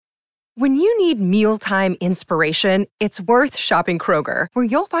When you need mealtime inspiration, it's worth shopping Kroger, where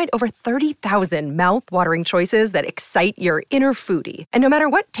you'll find over 30,000 mouth-watering choices that excite your inner foodie. And no matter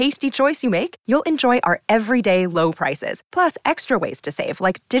what tasty choice you make, you'll enjoy our everyday low prices, plus extra ways to save,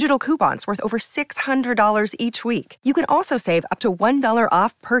 like digital coupons worth over $600 each week. You can also save up to $1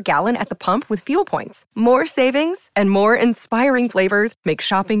 off per gallon at the pump with fuel points. More savings and more inspiring flavors make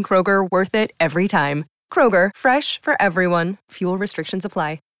shopping Kroger worth it every time. Kroger, fresh for everyone. Fuel restrictions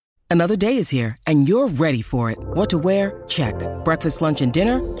apply. Another day is here, and you're ready for it. What to wear? Check. Breakfast, lunch, and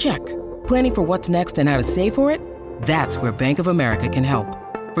dinner? Check. Planning for what's next and how to save for it? That's where Bank of America can help.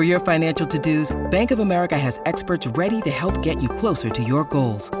 For your financial to-dos, Bank of America has experts ready to help get you closer to your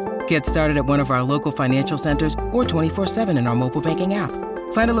goals. Get started at one of our local financial centers or 24/7 in our mobile banking app.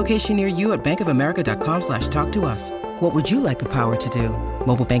 Find a location near you at bankofamerica.com/talktous. What would you like the power to do?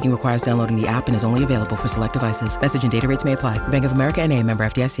 Mobile banking requires downloading the app and is only available for select devices. Message and data rates may apply. Bank of America N.A., member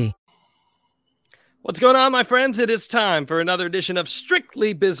FDIC. What's going on, my friends? It is time for another edition of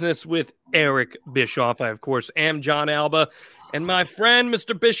Strictly Business with Eric Bischoff. I, of course, am John Alba. And my friend,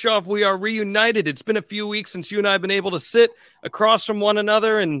 Mr. Bischoff, we are reunited. It's been a few weeks since you and I have been able to sit across from one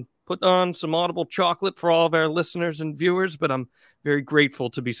another and put on some Audible chocolate for all of our listeners and viewers. But I'm very grateful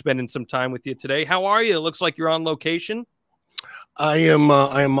to be spending some time with you today. How are you? It looks like you're on location. I am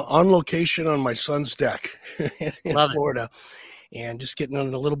on location on my son's deck in Florida, and just getting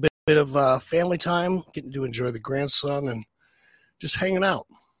on a little bit of family time, getting to enjoy the grandson and just hanging out.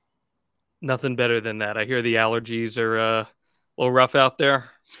 Nothing better than that. I hear the allergies are a little rough out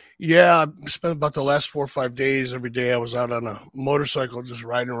there. Yeah, I spent about the last 4 or 5 days. Every day I was out on a motorcycle just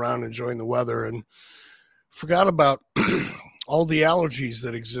riding around, enjoying the weather, and forgot about all the allergies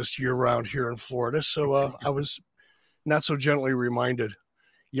that exist year-round here in Florida. So I was not so gently reminded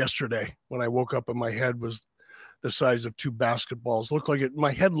yesterday when I woke up and my head was the size of 2 basketballs.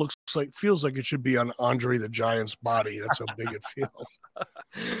 My head feels like it should be on Andre the Giant's body. That's how big it feels.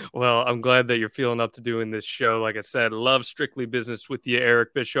 Well, I'm glad that you're feeling up to doing this show. Like I said, love Strictly Business with you,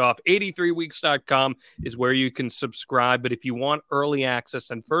 Eric Bischoff. 83weeks.com is where you can subscribe. But if you want early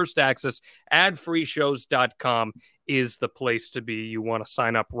access and first access, adfreeshows.com is the place to be. You want to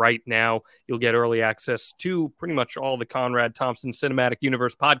sign up right now. You'll get early access to pretty much all the Conrad Thompson Cinematic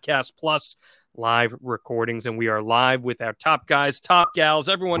Universe podcasts, plus live recordings, and we are live with our top guys, top gals,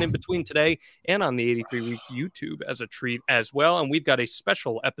 everyone in between today, and on the 83 Weeks YouTube as a treat as well. And we've got a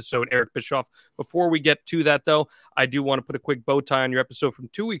special episode, Eric Bischoff. Before we get to that, though, I do want to put a quick bow tie on your episode from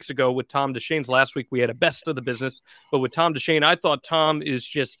 2 weeks ago with Tom Deshane's. Last week we had a best of the business, but with Tom Deshane, I thought Tom is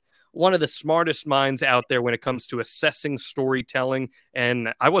just one of the smartest minds out there when it comes to assessing storytelling.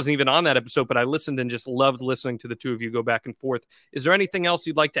 And I wasn't even on that episode, but I listened and just loved listening to the two of you go back and forth. Is there anything else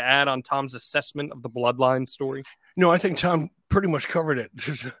you'd like to add on Tom's assessment of the Bloodline story? No, I think Tom pretty much covered it.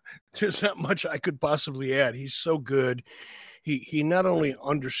 There's not much I could possibly add. He's so good. He not only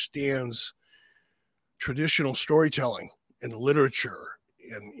understands traditional storytelling and literature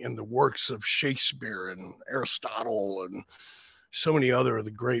and in the works of Shakespeare and Aristotle and so many other of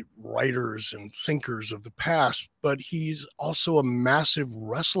the great writers and thinkers of the past, but he's also a massive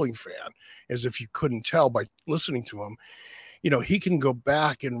wrestling fan, as if you couldn't tell by listening to him. You know, he can go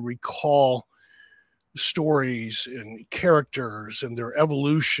back and recall stories and characters and their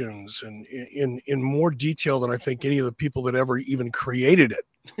evolutions and in more detail than I think any of the people that ever even created it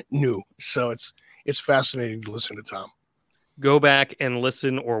knew. So it's fascinating to listen to Tom. Go back and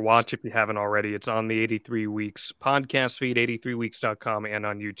listen or watch if you haven't already. It's on the 83 Weeks podcast feed, 83weeks.com, and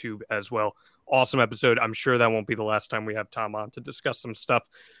on YouTube as well. Awesome episode. I'm sure that won't be the last time we have Tom on to discuss some stuff.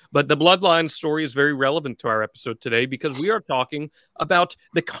 But the Bloodline story is very relevant to our episode today because we are talking about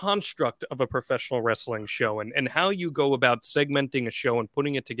the construct of a professional wrestling show and how you go about segmenting a show and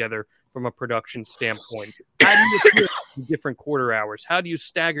putting it together from a production standpoint. How do you do it in different quarter hours? How do you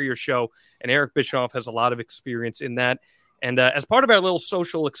stagger your show? And Eric Bischoff has a lot of experience in that. And as part of our little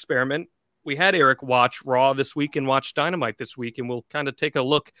social experiment, we had Eric watch Raw this week and watch Dynamite this week, and we'll kind of take a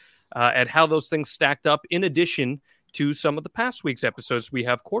look at how those things stacked up in addition to some of the past week's episodes we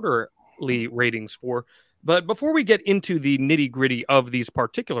have quarterly ratings for. But before we get into the nitty-gritty of these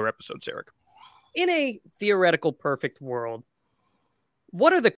particular episodes, Eric, in a theoretical perfect world,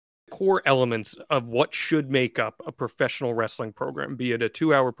 what are the core elements of what should make up a professional wrestling program, be it a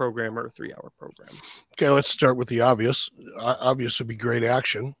 2-hour program or a 3-hour program? Okay, let's start with the obvious. Obvious would be great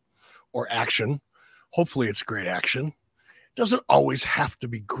action or action. Hopefully it's great action. It doesn't always have to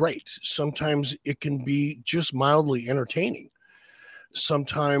be great. Sometimes it can be just mildly entertaining.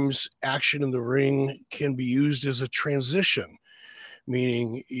 Sometimes action in the ring can be used as a transition,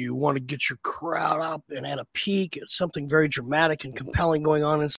 meaning you want to get your crowd up and at a peak. It's something very dramatic and compelling going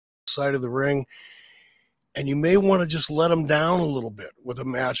on inside side of the ring. And you may want to just let them down a little bit with a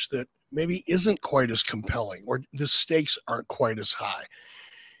match that maybe isn't quite as compelling or the stakes aren't quite as high.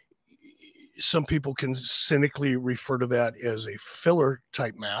 Some people can cynically refer to that as a filler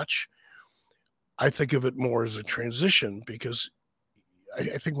type match. I think of it more as a transition because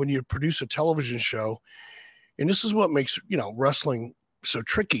I think when you produce a television show, and this is what makes, wrestling so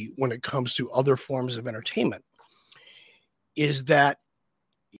tricky when it comes to other forms of entertainment, is that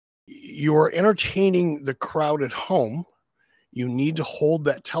you're entertaining the crowd at home. You need to hold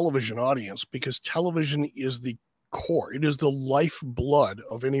that television audience because television is the core. It is the lifeblood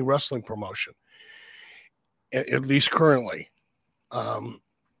of any wrestling promotion, at least currently.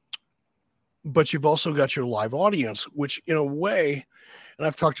 But you've also got your live audience, which in a way, and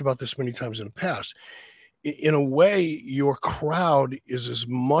I've talked about this many times in the past, in a way, your crowd is as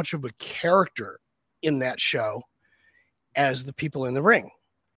much of a character in that show as the people in the ring.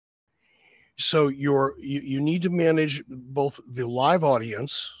 So you need to manage both the live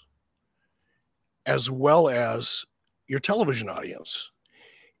audience as well as your television audience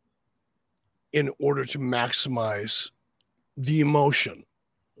in order to maximize the emotion,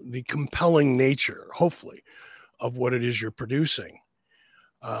 the compelling nature, hopefully, of what it is you're producing.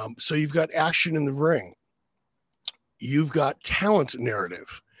 So you've got action in the ring. You've got talent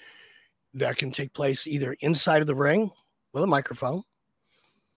narrative that can take place either inside of the ring with a microphone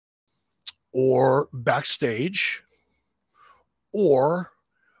or backstage or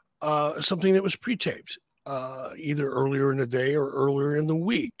something that was pre-taped either earlier in the day or earlier in the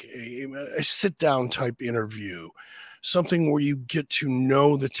week, a sit-down type interview, something where you get to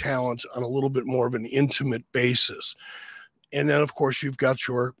know the talent on a little bit more of an intimate basis. And then, of course, you've got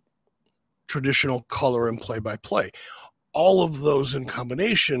your traditional color and play-by-play. All of those in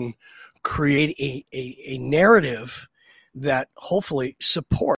combination create a narrative that hopefully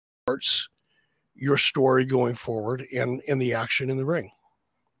supports your story going forward and the action in the ring.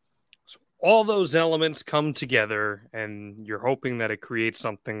 So all those elements come together, and you're hoping that it creates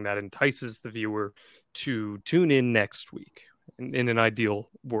something that entices the viewer to tune in next week in an ideal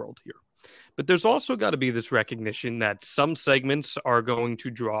world here. But there's also got to be this recognition that some segments are going to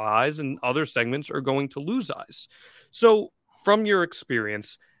draw eyes and other segments are going to lose eyes. So from your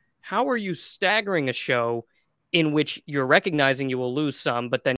experience, how are you staggering a show in which you're recognizing you will lose some,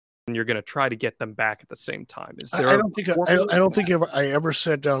 but then you're going to try to get them back at the same time? Is there I don't think I ever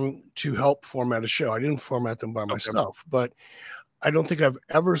sat down to help format a show. I didn't format them by myself, but I don't think I've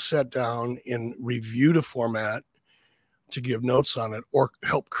ever sat down and reviewed a format to give notes on it or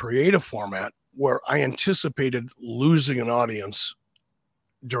help create a format where I anticipated losing an audience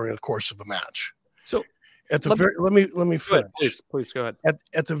during the course of a match. So at the let me finish. Please go ahead.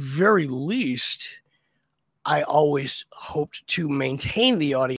 At the very least, I always hoped to maintain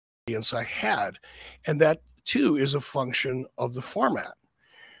the audience I had, and that too is a function of the format.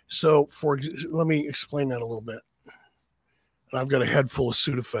 So let me explain that a little bit. And I've got a head full of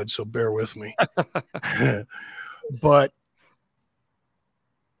Sudafed, so bear with me. But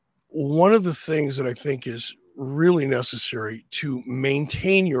one of the things that I think is really necessary to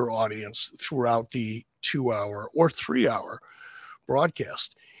maintain your audience throughout the 2-hour or 3-hour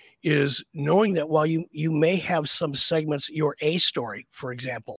broadcast is knowing that while you may have some segments, your A story, for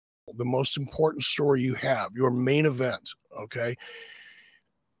example, the most important story you have, your main event, okay,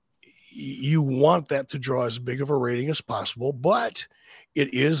 you want that to draw as big of a rating as possible, but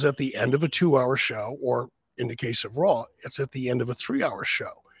it is at the end of a 2-hour show, or in the case of Raw, it's at the end of a 3-hour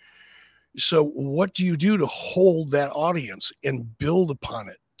show. So what do you do to hold that audience and build upon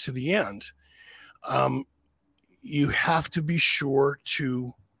it to the end? You have to be sure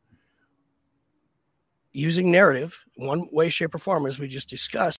to, using narrative, one way, shape, or form, as we just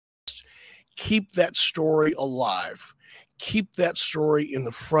discussed, keep that story alive. Keep that story in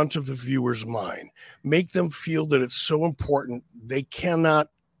the front of the viewer's mind. Make them feel that it's so important they cannot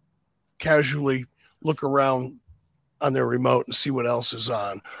casually look around on their remote and see what else is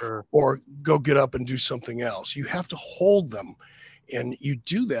on, or go get up and do something else. You have to hold them, and you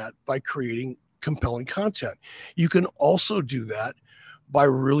do that by creating compelling content. You can also do that by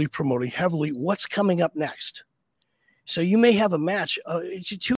really promoting heavily what's coming up next. So you may have a match,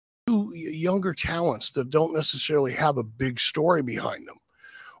 two younger talents that don't necessarily have a big story behind them,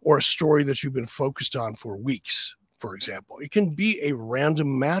 or a story that you've been focused on for weeks, for example. It can be a random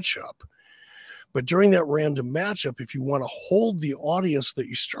matchup. But during that random matchup, if you want to hold the audience that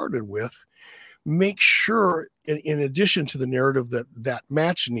you started with, make sure, in addition to the narrative that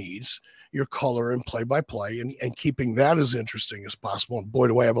match needs, your color and play-by-play, and keeping that as interesting as possible. And boy,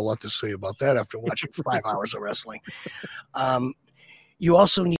 do I have a lot to say about that after watching 5 hours of wrestling. You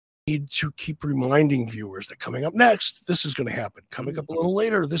also need need to keep reminding viewers that coming up next, this is going to happen. Coming up a little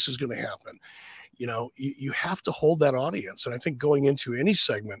later, this is going to happen. You have to hold that audience. And I think going into any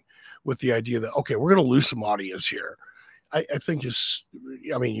segment with the idea that, okay, we're going to lose some audience here, I think it's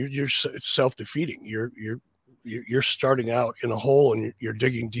self-defeating. You're starting out in a hole and you're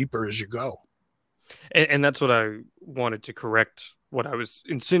digging deeper as you go. And that's what I wanted to correct. What I was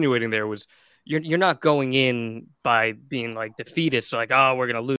insinuating there was you're not going in by being like defeatist, like, oh, we're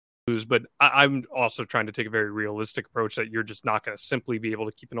going to lose. But I'm also trying to take a very realistic approach that you're just not going to simply be able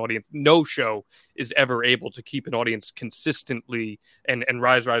to keep an audience. No show is ever able to keep an audience consistently and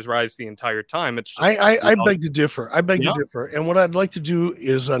rise the entire time. It's just, I beg to differ. To differ. And what I'd like to do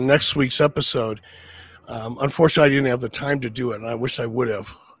is on next week's episode, unfortunately, I didn't have the time to do it, and I wish I would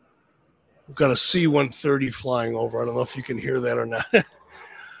have. I've got a C-130 flying over. I don't know if you can hear that or not.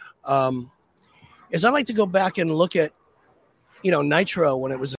 Is I like to go back and look at, Nitro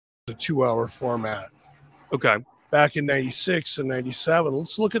when it was a 2-hour format. Okay. Back in 96 and 97.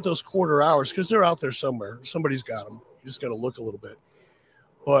 Let's look at those quarter hours because they're out there somewhere. Somebody's got them. You just got to look a little bit.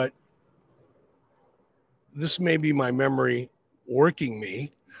 But this may be my memory working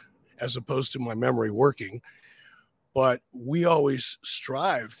me as opposed to my memory working. But we always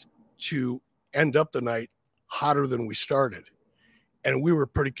strived to end up the night hotter than we started. And we were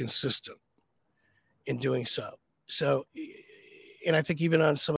pretty consistent in doing so. So, and I think even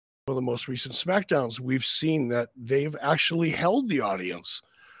on some of the most recent SmackDowns, we've seen that they've actually held the audience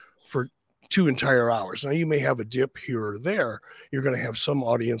for 2 entire hours. Now, you may have a dip here or there. You're going to have some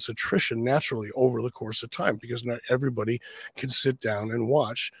audience attrition naturally over the course of time because not everybody can sit down and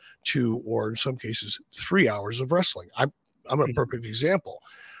watch 2 or in some cases 3 hours of wrestling. I'm a perfect example.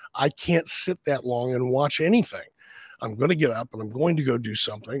 I can't sit that long and watch anything. I'm going to get up and I'm going to go do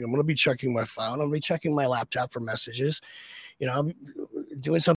something. I'm going to be checking my phone. I'm going to be checking my laptop for messages. I'm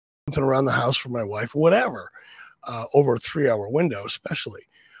doing something around the house for my wife, whatever, over a 3-hour window, especially.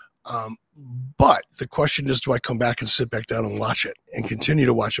 But the question is, do I come back and sit back down and watch it and continue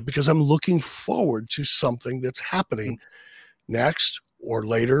to watch it? Because I'm looking forward to something that's happening next or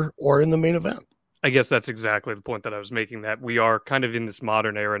later or in the main event. I guess that's exactly the point that I was making, that we are kind of in this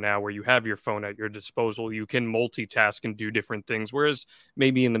modern era now where you have your phone at your disposal. You can multitask and do different things, whereas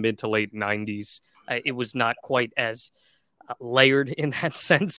maybe in the mid to late 90s, it was not quite as layered in that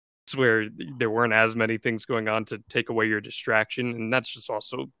sense, where there weren't as many things going on to take away your distraction. And that's just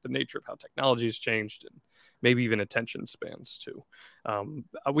also the nature of how technology has changed and maybe even attention spans too.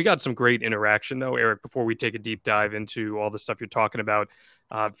 We got some great interaction though, Eric, before we take a deep dive into all the stuff you're talking about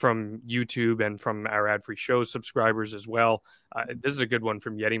from YouTube and from our ad-free show subscribers as well. This is a good one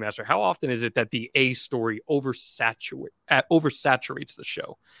from Yeti Master. How often is it that the A story oversaturates the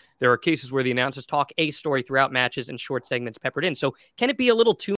show? There are cases where the announcers talk A story throughout matches and short segments peppered in. So can it be a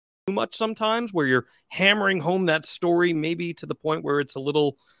little too much sometimes where you're hammering home that story maybe to the point where it's a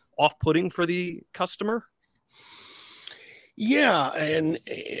little off-putting for the customer? Yeah. And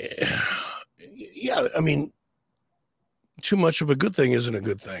I mean, too much of a good thing isn't a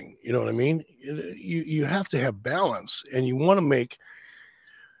good thing. You know what I mean? You have to have balance, and you want to make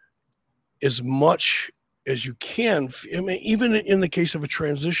as much as you can. I mean, even in the case of a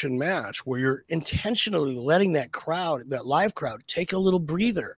transition match where you're intentionally letting that live crowd take a little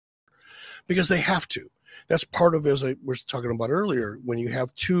breather because they have to. That's part of, as I was talking about earlier, when you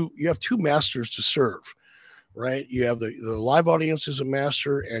have two masters to serve. Right? You have the live audience as a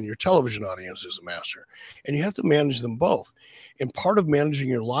master and your television audience as a master, and you have to manage them both. And part of managing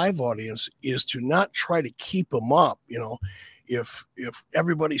your live audience is to not try to keep them up. If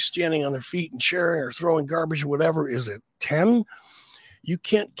everybody's standing on their feet and cheering or throwing garbage or whatever, is it 10? You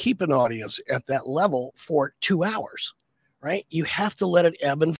can't keep an audience at that level for 2 hours, right? You have to let it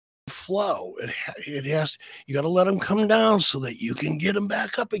ebb and flow. You got to let them come down so that you can get them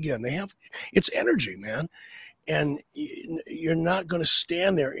back up again. It's energy, man. And you're not going to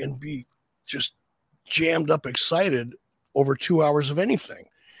stand there and be just jammed up, excited over 2 hours of anything.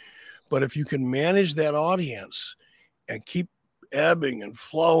 But if you can manage that audience and keep ebbing and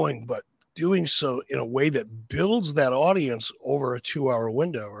flowing, but doing so in a way that builds that audience over a 2-hour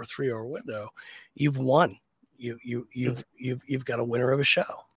window or a 3-hour window, you've won. You've got a winner of a show.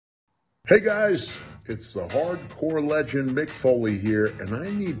 Hey guys, it's the hardcore legend Mick Foley here, and I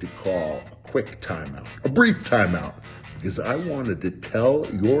need to call a quick timeout, a brief timeout, because I wanted to tell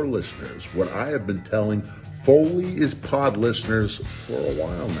your listeners what I have been telling Foley is Pod listeners for a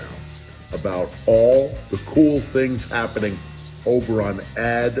while now about all the cool things happening over on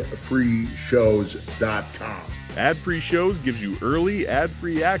adfreeshows.com. Ad-Free Shows gives you early,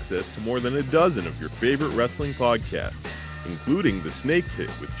 ad-free access to more than a dozen of your favorite wrestling podcasts. including the Snake Pit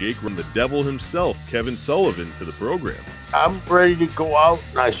with Jake from the Devil himself, Kevin Sullivan, to the program. I'm ready to go out,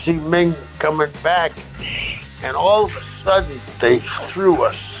 and I see Ming coming back, and all of a sudden they threw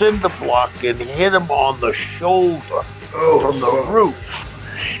a cinder block and hit him on the shoulder from the roof.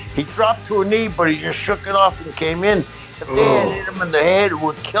 He dropped to a knee, but he just shook it off and came in. If they had hit him in the head, it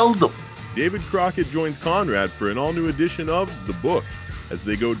would have killed him. David Crockett joins Conrad for an all-new edition of The Book as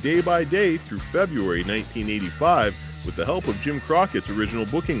they go day by day through February 1985 with the help of Jim Crockett's original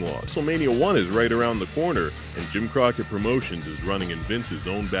booking log. WrestleMania 1 is right around the corner, and Jim Crockett Promotions is running in Vince's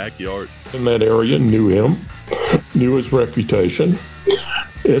own backyard. In that area, knew him, knew his reputation.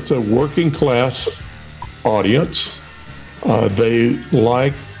 It's a working class audience. They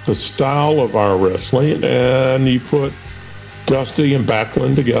like the style of our wrestling, and you put Dusty and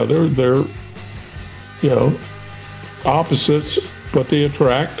Backlund together. They're, opposites, but they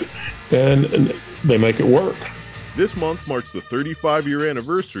attract, and they make it work. This month marks the 35-year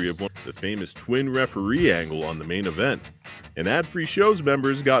anniversary of the famous twin referee angle on the main event. And Ad-Free Shows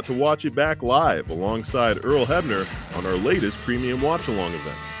members got to watch it back live alongside Earl Hebner on our latest premium watch-along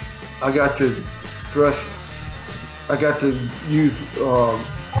event. I got to use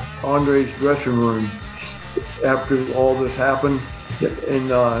Andre's dressing room after all this happened.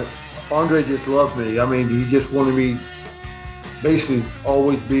 And Andre just loved me. I mean, he just wanted me basically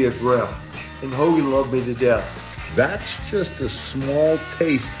always be his ref. And Hogan loved me to death. That's just a small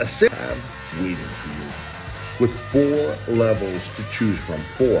taste, a sip waiting for you. With 4 levels to choose from.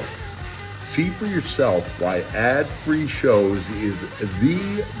 4. See for yourself why Ad-Free Shows is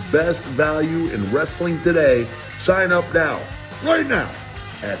the best value in wrestling today. Sign up now, right now,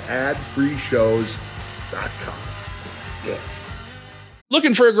 at adfreeshows.com. Yeah.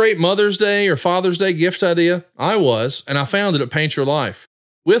 Looking for a great Mother's Day or Father's Day gift idea? I was, and I found it at Paint Your Life.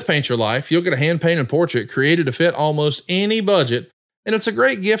 With Paint Your Life, you'll get a hand-painted portrait created to fit almost any budget, and it's a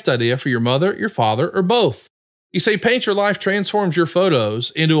great gift idea for your mother, your father, or both. You see, Paint Your Life transforms your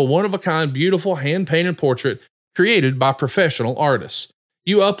photos into a one-of-a-kind, beautiful hand-painted portrait created by professional artists.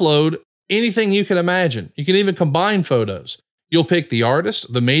 You upload anything you can imagine. You can even combine photos. You'll pick the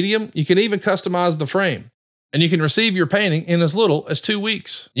artist, the medium. You can even customize the frame. And you can receive your painting in as little as 2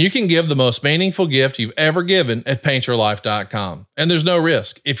 weeks. You can give the most meaningful gift you've ever given at paintyourlife.com. And there's no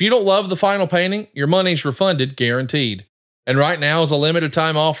risk. If you don't love the final painting, your money's refunded, guaranteed. And right now is a limited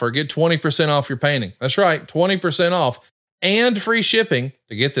time offer. Get 20% off your painting. That's right, 20% off and free shipping.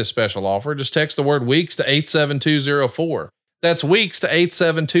 To get this special offer, just text the word WEEKS to 87204. That's WEEKS to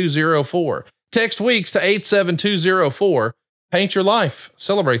 87204. Text WEEKS to 87204. Paint Your Life.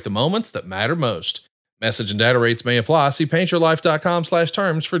 Celebrate the moments that matter most. Message and data rates may apply. See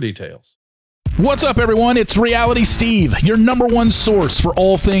paintyourlife.com/terms for details. What's up, everyone? It's Reality Steve, your #1 source for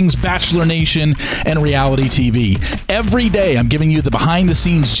all things Bachelor Nation and reality TV. Every day, I'm giving you the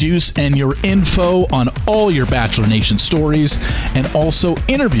behind-the-scenes juice and your info on all your Bachelor Nation stories, and also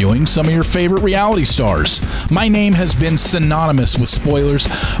interviewing some of your favorite reality stars. My name has been synonymous with spoilers,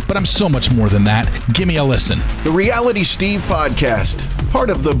 but I'm so much more than that. Give me a listen. The Reality Steve Podcast, part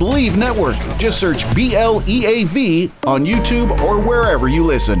of the Believe Network. Just search BLEAV on YouTube or wherever you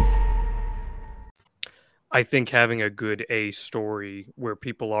listen. I think having a good A story where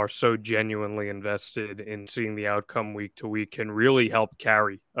people are so genuinely invested in seeing the outcome week to week can really help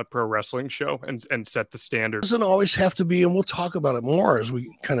carry a pro wrestling show and set the standard. It doesn't always have to be, and we'll talk about it more as we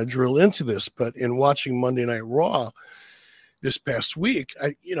kind of drill into this, but in watching Monday Night Raw this past week,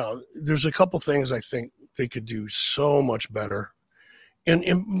 there's a couple things I think they could do so much better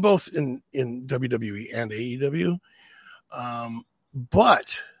in both in WWE and AEW.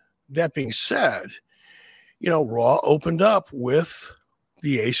 But that being said, Raw opened up with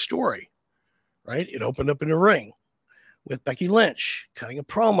the A story, right? It opened up in the ring with Becky Lynch cutting a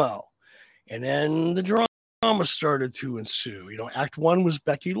promo. And then the drama started to ensue. Act 1 was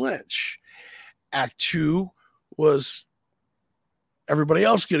Becky Lynch. Act 2 was everybody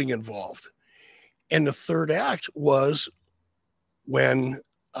else getting involved. And the third act was when,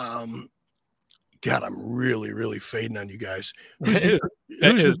 God, I'm really, really fading on you guys.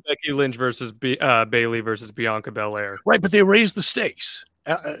 Who's Becky Lynch versus Bayley versus Bianca Belair. Right, but they raised the stakes.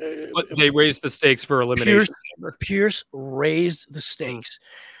 They raised the stakes for elimination. Pierce raised the stakes.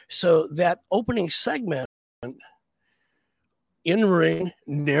 So that opening segment, in-ring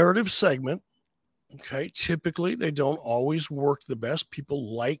narrative segment, okay, typically they don't always work the best.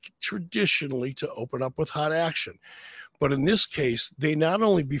 People like traditionally to open up with hot action. But in this case, they not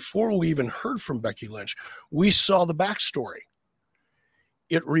only, before we even heard from Becky Lynch, we saw the backstory.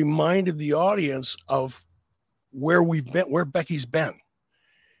 It reminded the audience of where we've been, where Becky's been.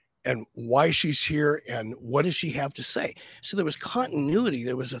 and why she's here and what does she have to say. So there was continuity.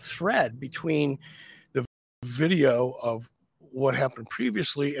 There was a thread between the video of what happened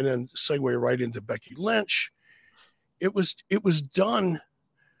previously and then segue right into Becky Lynch. It was done,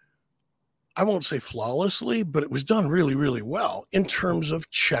 I won't say flawlessly, but it was done really, really well in terms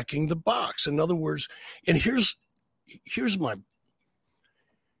of checking the box. In other words, and here's my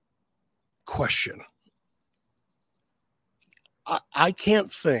question. I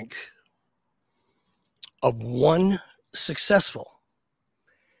can't think of one successful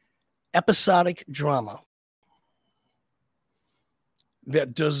episodic drama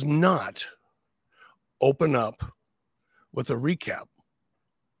that does not open up with a recap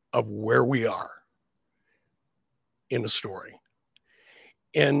of where we are in a story.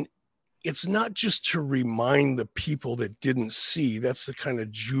 And it's not just to remind the people that didn't see. That's the kind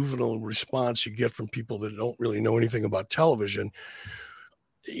of juvenile response you get from people that don't really know anything about television.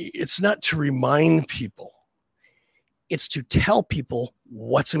 It's not to remind people. It's to tell people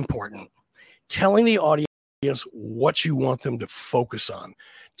what's important. Telling the audience what you want them to focus on.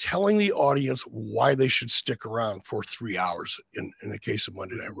 Telling the audience why they should stick around for 3 hours in the case of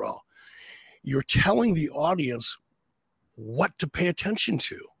Monday Night Raw. You're telling the audience what to pay attention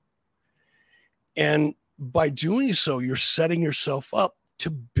to. And by doing so, you're setting yourself up to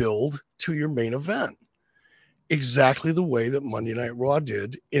build to your main event. Exactly the way that Monday Night Raw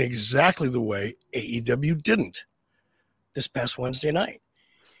did, in exactly the way AEW didn't this past Wednesday night.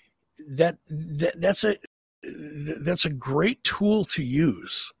 That's a great tool to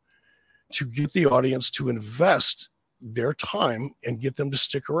use to get the audience to invest their time and get them to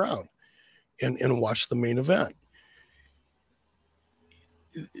stick around and watch the main event.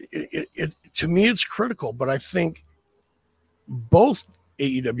 To me, it's critical, but I think both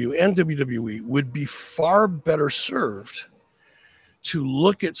AEW and WWE would be far better served to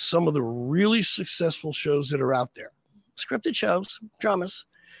look at some of the really successful shows that are out there. Scripted shows, dramas,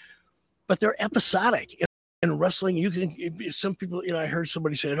 but they're episodic. In wrestling, you can, some people, I heard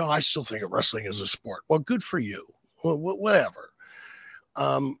somebody say, "Oh, I still think of wrestling as a sport." Well, good for you. Well, whatever.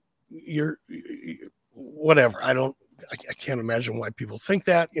 Whatever. I can't imagine why people think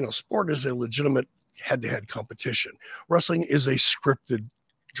that. Sport is a legitimate head-to-head competition. Wrestling is a scripted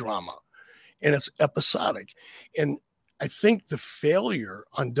drama, and it's episodic. And I think the failure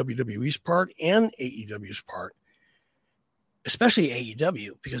on WWE's part and AEW's part, especially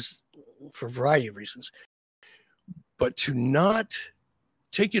AEW, because for a variety of reasons, but to not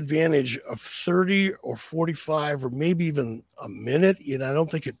take advantage of 30 or 45 or maybe even a minute, I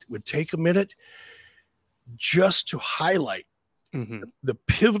don't think it would take a minute, just to highlight the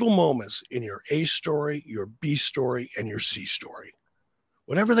pivotal moments in your A story, your B story, and your C story,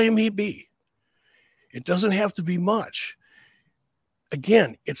 whatever they may be. It doesn't have to be much.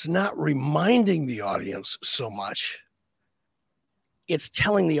 Again, it's not reminding the audience so much. It's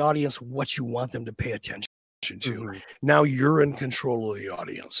telling the audience what you want them to pay attention to. Now you're in control of the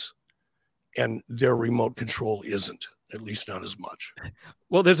audience, and their remote control isn't. At least not as much.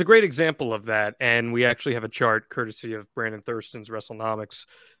 Well, there's a great example of that, and we actually have a chart courtesy of Brandon Thurston's WrestleNomics,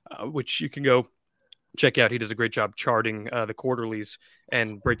 which you can go check out. He does a great job charting the quarterlies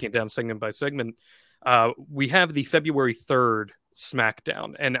and breaking it down segment by segment. We have the February 3rd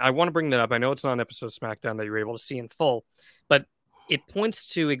SmackDown, and I want to bring that up. I know it's not an episode of SmackDown that you're able to see in full, but it points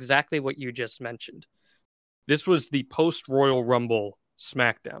to exactly what you just mentioned. This was the post-Royal Rumble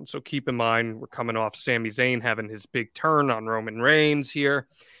SmackDown. So keep in mind, we're coming off Sami Zayn having his big turn on Roman Reigns here.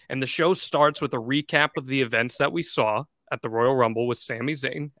 And the show starts with a recap of the events that we saw at the Royal Rumble with Sami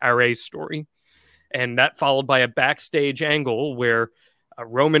Zayn, our A story. And that followed by a backstage angle where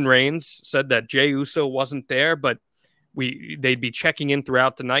Roman Reigns said that Jey Uso wasn't there, but they'd be checking in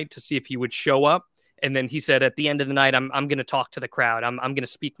throughout the night to see if he would show up. And then he said, at the end of the night, I'm going to talk to the crowd. I'm going to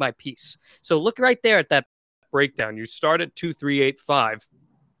speak my piece. So look right there at that breakdown. You start at 2-3-8-5.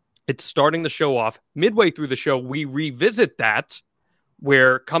 It's starting the show off. Midway through the show, we revisit that,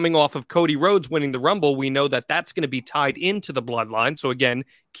 where coming off of Cody Rhodes winning the Rumble, we know that that's going to be tied into the bloodline. So again,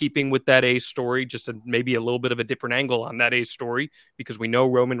 keeping with that A story, just maybe a little bit of a different angle on that A story, because we know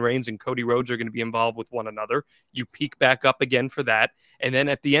Roman Reigns and Cody Rhodes are going to be involved with one another. You peek back up again for that. And then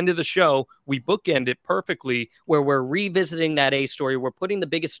at the end of the show, we bookend it perfectly, where we're revisiting that A story. We're putting the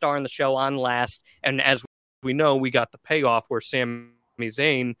biggest star in the show on last. And as we know, we got the payoff where Sami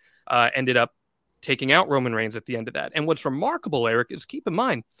Zayn ended up taking out Roman Reigns at the end of that. And what's remarkable, Eric, is keep in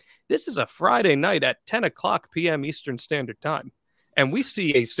mind, this is a Friday night at 10 o'clock p.m. Eastern Standard Time. And we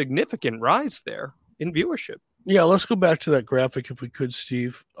see a significant rise there in viewership. Yeah, let's go back to that graphic if we could,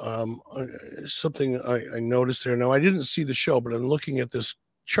 Steve. Something I noticed there. Now, I didn't see the show, but I'm looking at this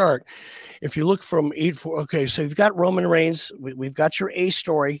chart, if you look from 8-4, okay, so you've got Roman Reigns. We've got your A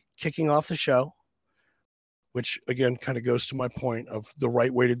story kicking off the show, which again kind of goes to my point of the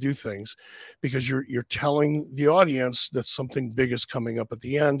right way to do things, because you're telling the audience that something big is coming up at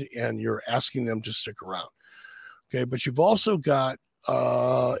the end, and you're asking them to stick around. Okay, but you've also got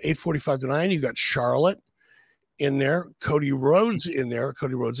 8:45 to 9. You've got Charlotte in there, Cody Rhodes in there,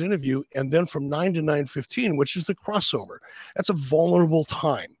 Cody Rhodes interview, and then from 9 to 9:15, which is the crossover. That's a vulnerable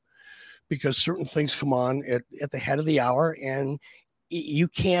time because certain things come on at the head of the hour, and you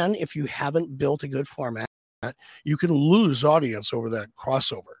can, if you haven't built a good format, you can lose audience over that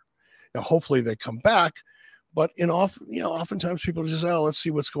crossover. Now, hopefully they come back, but oftentimes people just, let's see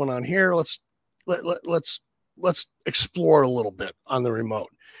what's going on here. Let's explore a little bit on the remote.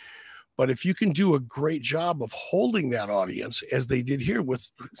 But if you can do a great job of holding that audience, as they did here with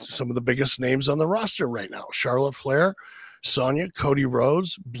some of the biggest names on the roster right now, Charlotte Flair, Sonya, Cody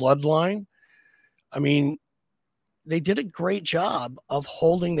Rhodes, Bloodline. I mean, they did a great job of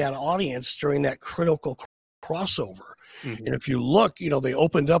holding that audience during that critical crossover. Mm-hmm. And if you look, they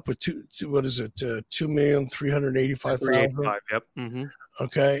opened up with 2,385,000. Yep. Mm-hmm.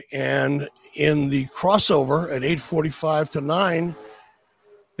 Okay. And in the crossover at 8:45 to 9,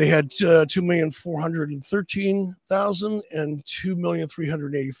 they had 2,413,000 and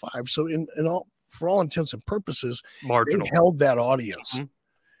 2,385,000. So for all intents and purposes, marginal. They held that audience. Mm-hmm.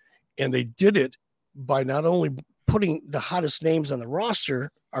 And they did it by not only putting the hottest names on the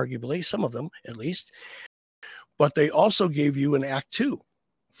roster, arguably, some of them at least, but they also gave you an act 2.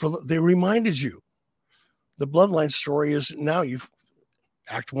 They reminded you. The Bloodline story is now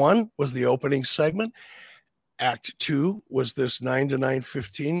act 1 was the opening segment. Act 2 was this 9 to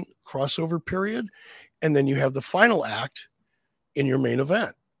 9:15 crossover period. And then you have the final act in your main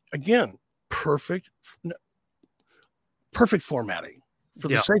event. Again, perfect formatting. For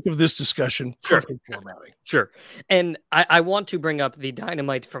the sake of this discussion, perfect formatting. Sure. And I want to bring up the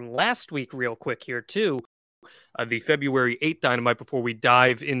Dynamite from last week real quick here, too. The February 8th Dynamite, before we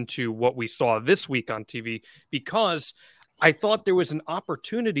dive into what we saw this week on TV, because I thought there was an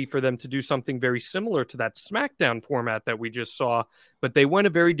opportunity for them to do something very similar to that SmackDown format that we just saw, but they went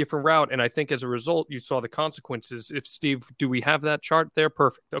a very different route, and I think as a result, you saw the consequences. Steve, do we have that chart there?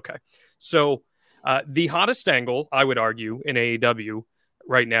 Perfect. Okay. So the hottest angle, I would argue, in AEW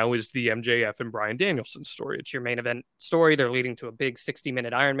right now is the MJF and Bryan Danielson story. It's your main event story. They're leading to a big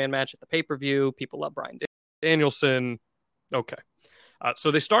 60-minute Iron Man match at the pay-per-view. People love Bryan Danielson. Okay.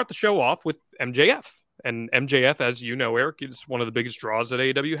 So they start the show off with MJF. And MJF, as you know, Eric, is one of the biggest draws that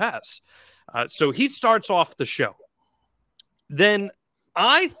AEW has. So he starts off the show. Then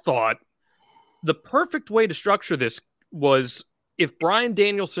I thought the perfect way to structure this was if Bryan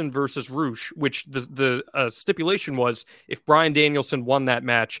Danielson versus Rush, which the stipulation was if Bryan Danielson won that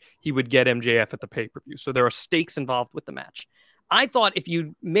match, he would get MJF at the pay-per-view. So there are stakes involved with the match. I thought if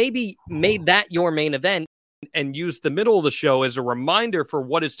you maybe made that your main event, and use the middle of the show as a reminder for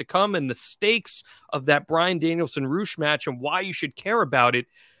what is to come and the stakes of that Bryan Danielson Rush match and why you should care about it,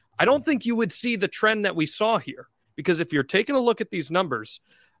 I don't think you would see the trend that we saw here. Because if you're taking a look at these numbers,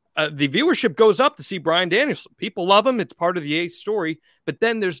 the viewership goes up to see Bryan Danielson. People love him. It's part of the Ace story. But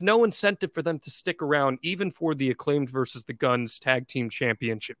then there's no incentive for them to stick around, even for the Acclaimed versus the Guns Tag Team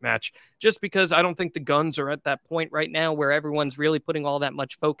Championship match, just because I don't think the Guns are at that point right now where everyone's really putting all that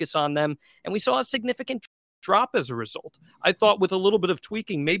much focus on them. And we saw a significant drop as a result. I thought with a little bit of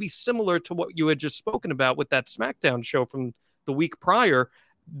tweaking, maybe similar to what you had just spoken about with that SmackDown show from the week prior,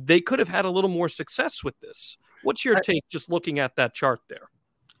 they could have had a little more success with this. What's your take just looking at that chart there?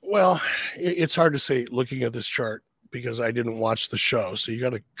 Well, it's hard to say looking at this chart because I didn't watch the show. So you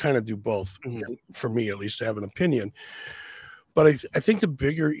got to kind of do both, for me at least, to have an opinion. But I think the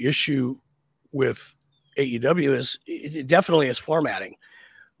bigger issue with AEW is it definitely is formatting,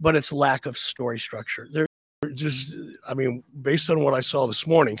 but it's lack of story structure. Based on what I saw this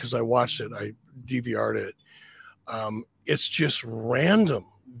morning, because I watched it, I DVR'd it, it's just random.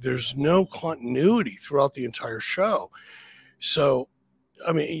 There's no continuity throughout the entire show. So,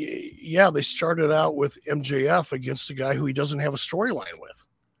 they started out with MJF against a guy who he doesn't have a storyline with,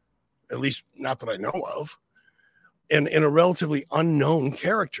 at least not that I know of, and a relatively unknown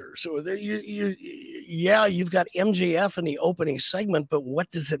character. So you've got MJF in the opening segment, but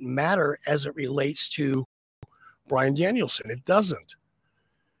what does it matter as it relates to Bryan Danielson? It doesn't.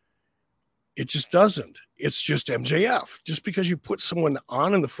 It just doesn't. It's just MJF. Just because you put someone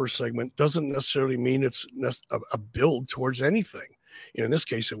on in the first segment doesn't necessarily mean it's a build towards anything. In this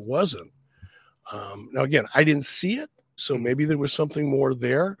case, it wasn't. Now, again, I didn't see it, so maybe there was something more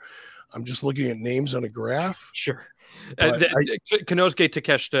there. I'm just looking at names on a graph. Sure. Konosuke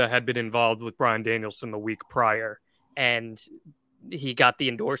Takeshita had been involved with Bryan Danielson the week prior, and he got the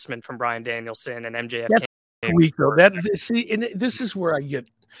endorsement from Bryan Danielson and MJF. Week though. This is where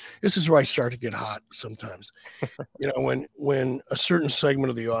I start to get hot sometimes. When a certain segment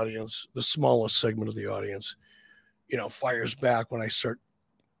of the audience, the smallest segment of the audience, fires back when I start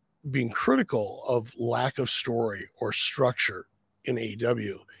being critical of lack of story or structure in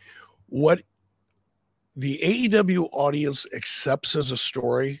AEW. What the AEW audience accepts as a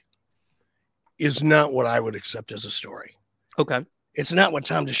story is not what I would accept as a story. Okay. It's not what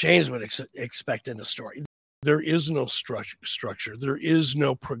Tom DeShanes would expect in a story. There is no structure. There is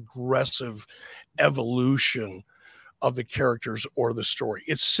no progressive evolution of the characters or the story.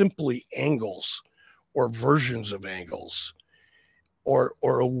 It's simply angles or versions of angles or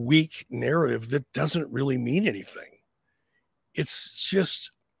a weak narrative that doesn't really mean anything. It's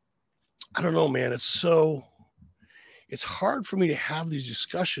just, I don't know, man. It's hard for me to have these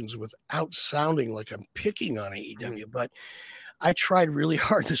discussions without sounding like I'm picking on AEW, but I tried really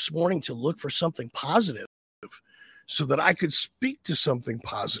hard this morning to look for something positive so that I could speak to something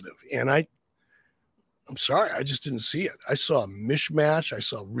positive. And I'm sorry, I just didn't see it. I saw a mishmash. I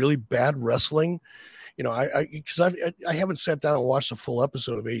saw really bad wrestling. Because I haven't sat down and watched a full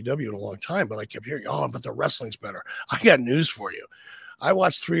episode of AEW in a long time, but I kept hearing, but the wrestling's better. I got news for you. I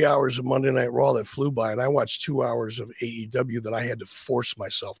watched 3 hours of Monday Night Raw that flew by, and I watched 2 hours of AEW that I had to force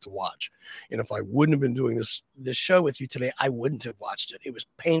myself to watch. And if I wouldn't have been doing this show with you today, I wouldn't have watched it. It was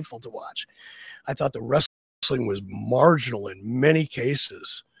painful to watch. I thought the wrestling was marginal in many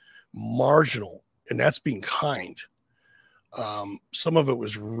cases, and that's being kind. Some of it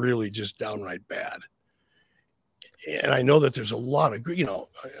was really just downright bad. And I know that there's a lot of,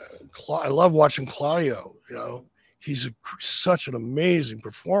 I love watching Claudio, he's such an amazing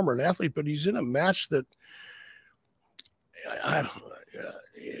performer and athlete, but he's in a match that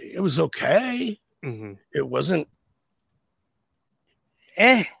it was okay. Mm-hmm. It wasn't,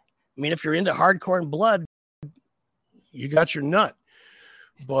 I mean, if you're into hardcore and blood, you got your nut.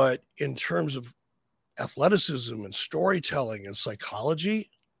 But in terms of athleticism and storytelling and psychology,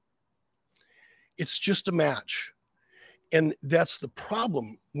 it's just a match. And that's the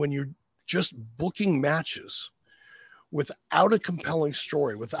problem when you're just booking matches without a compelling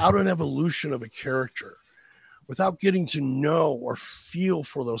story, without an evolution of a character, without getting to know or feel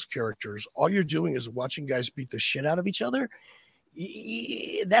for those characters. All you're doing is watching guys beat the shit out of each other.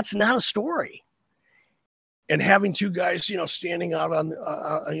 That's not a story. And having two guys, standing out on,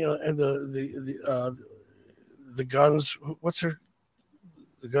 and the guns.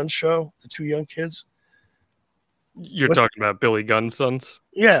 The gun show? The two young kids. You're talking about Billy Gunn's sons?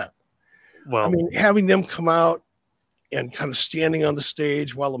 Yeah. Well, I mean, having them come out and kind of standing on the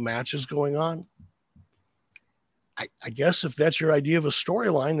stage while the match is going on. I guess if that's your idea of a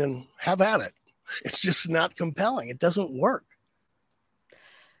storyline, then have at it. It's just not compelling. It doesn't work.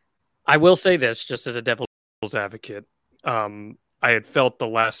 I will say this, just as a devil's advocate. I had felt the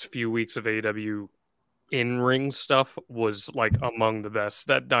last few weeks of AEW in-ring stuff was like among the best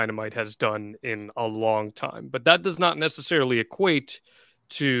that Dynamite has done in a long time. But that does not necessarily equate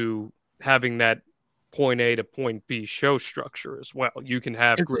to having that point A to point B show structure as well. You can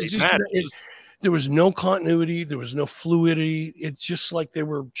have great matches. There was no continuity. There was no fluidity. It's just like they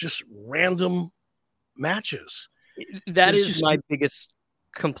were just random matches. That is my biggest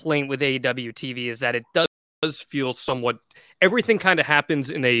complaint with AEW TV is that it does feel somewhat, everything kind of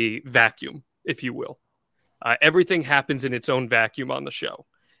happens in a vacuum, if you will. Everything happens in its own vacuum on the show.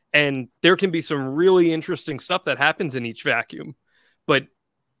 And there can be some really interesting stuff that happens in each vacuum. But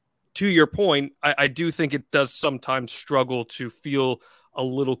to your point, I do think it does sometimes struggle to feel a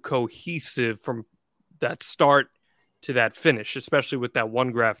little cohesive from that start to that finish, especially with that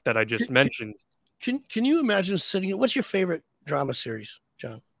one graph that I just mentioned. Can you imagine sitting? What's your favorite drama series,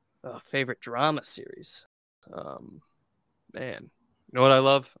 John? Favorite drama series? Man. You know what I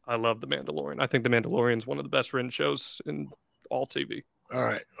love? I love The Mandalorian. I think The Mandalorian is one of the best written shows in all TV. All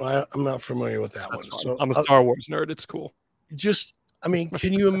right. Well, I'm not familiar with that one. Fine. So I'm a Star Wars nerd. It's cool.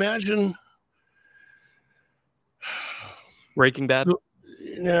 Can you imagine Breaking Bad?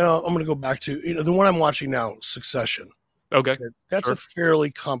 No, I'm going to go back to, the one I'm watching now, Succession. Okay. That's a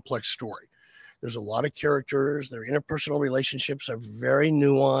fairly complex story. There's a lot of characters. Their interpersonal relationships are very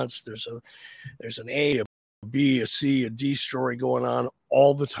nuanced. There's an A, a B, a C, a D story going on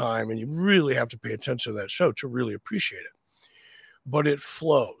all the time. And you really have to pay attention to that show to really appreciate it. But it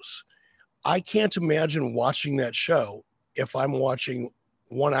flows. I can't imagine watching that show if I'm watching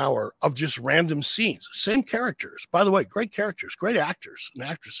 1 hour of just random scenes. Same characters. By the way, great characters, great actors and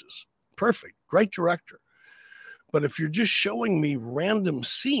actresses. Perfect. Great director. But if you're just showing me random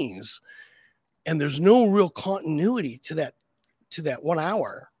scenes and there's no real continuity to that 1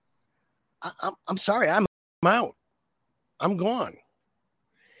 hour, I'm sorry, I'm out. I'm gone.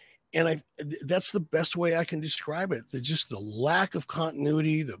 And that's the best way I can describe it. Just the lack of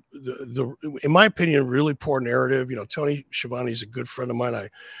continuity, the in my opinion, really poor narrative. Tony Schiavone is a good friend of mine. I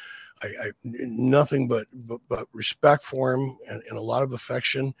nothing but respect for him and a lot of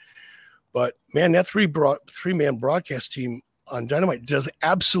affection. But man, that three-man broadcast team on Dynamite does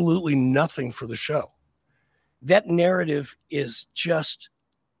absolutely nothing for the show. That narrative is just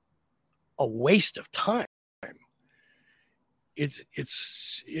a waste of time. It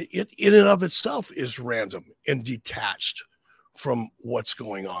in and of itself is random and detached from what's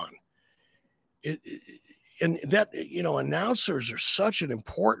going on. And that, announcers are such an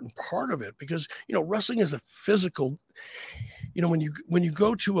important part of it because, wrestling is a physical, when you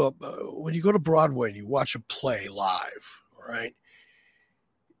go to Broadway and you watch a play live, right?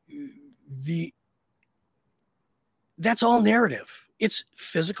 That's all narrative. It's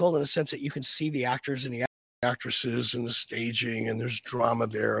physical in the sense that you can see the actors and the actresses and the staging, and there's drama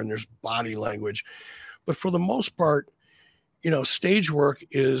there and there's body language. But for the most part, stage work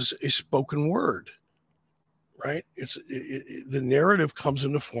is a spoken word, right? The narrative comes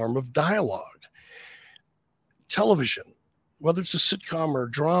in the form of dialogue. Television, whether it's a sitcom or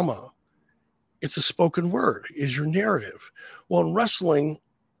a drama, it's a spoken word, is your narrative. Well, in wrestling,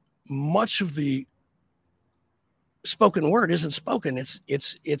 much of the spoken word isn't spoken. It's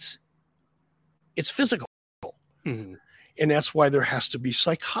physical. Mm-hmm. And that's why there has to be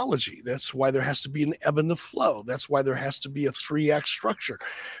psychology. That's why there has to be an ebb and the flow. That's why there has to be a 3-act structure.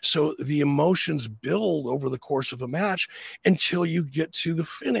 So the emotions build over the course of a match until you get to the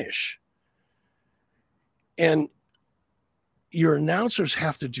finish. And your announcers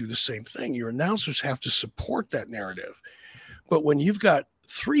have to do the same thing. Your announcers have to support that narrative. But when you've got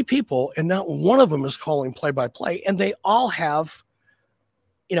 3 people and not one of them is calling play-by-play, and they all have,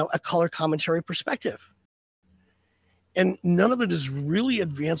 a color commentary perspective, and none of it is really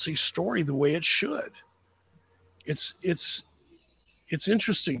advancing story the way it should. It's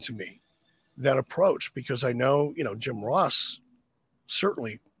interesting to me, that approach, because I know, Jim Ross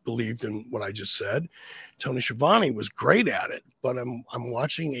certainly believed in what I just said. Tony Schiavone was great at it, but I'm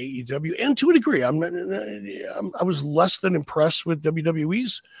watching AEW, and to a degree, I was less than impressed with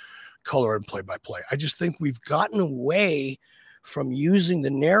WWE's color and play-by-play. I just think we've gotten away from using the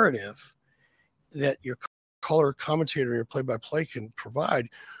narrative that your color commentator, your play-by-play can provide.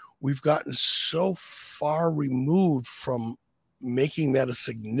 We've gotten so far removed from making that a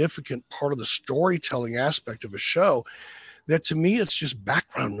significant part of the storytelling aspect of a show that, to me, it's just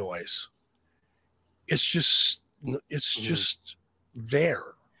background noise. It's just there.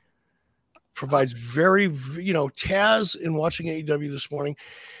 Provides very, Taz, in watching AEW this morning,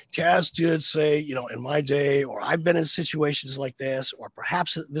 Taz did say, in my day, or I've been in situations like this, or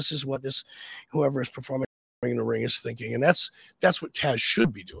perhaps this is what whoever is performing in the ring is thinking. And that's what Taz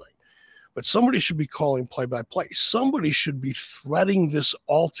should be doing. But somebody should be calling play-by-play. Somebody should be threading this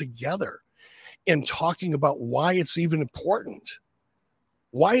all together and talking about why it's even important.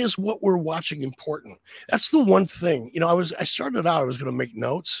 Why is what we're watching important? That's the one thing. I started out, I was going to make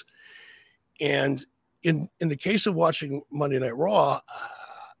notes. And in the case of watching Monday Night Raw,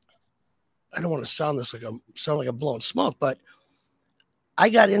 I don't want to sound like I'm blowing smoke, but I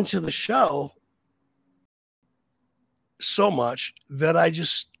got into the show so much that I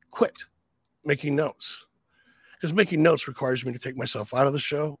just quit making notes, because making notes requires me to take myself out of the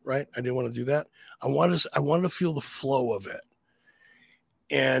show, right? I didn't want to do that. I wanted to feel the flow of it.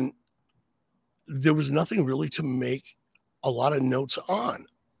 And there was nothing really to make a lot of notes on,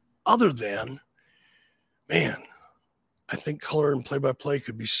 other than, man, I think color and play-by-play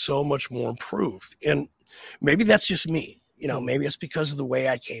could be so much more improved. And maybe that's just me. Maybe it's because of the way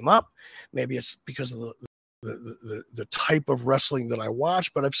I came up. Maybe it's because of the type of wrestling that I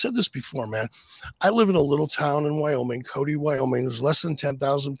watch. But I've said this before, man. I live in a little town in Wyoming, Cody, Wyoming. There's less than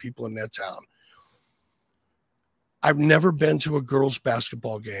 10,000 people in that town. I've never been to a girls'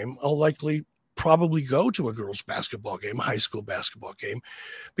 basketball game. I'll probably go to a girls' basketball game, high school basketball game,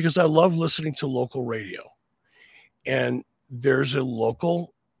 because I love listening to local radio. And there's a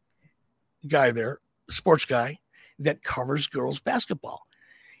local guy there, sports guy, that covers girls' basketball.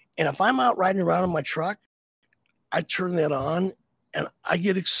 And if I'm out riding around in my truck, I turn that on and I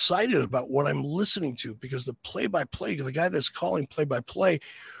get excited about what I'm listening to, because the play-by-play, the guy that's calling play-by-play,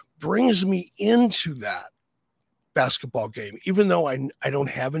 brings me into that basketball game. Even though I don't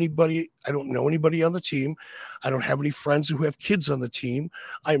have anybody, I don't know anybody on the team. I don't have any friends who have kids on the team.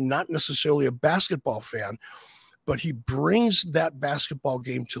 I'm not necessarily a basketball fan, but he brings that basketball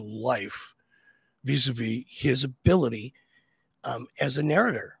game to life vis-a-vis his ability as a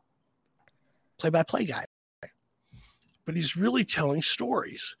narrator, play-by-play guy. But he's really telling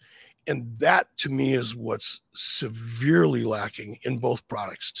stories. And that, to me, is what's severely lacking in both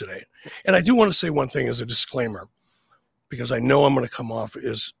products today. And I do want to say one thing as a disclaimer, because I know I'm going to come off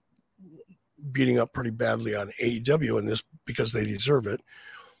as beating up pretty badly on AEW in this because they deserve it.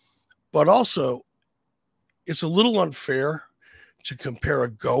 But also, it's a little unfair to compare a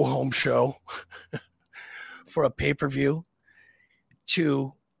go-home show for a pay-per-view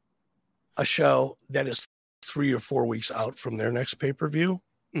to a show that is 3 or 4 weeks out from their next pay-per-view.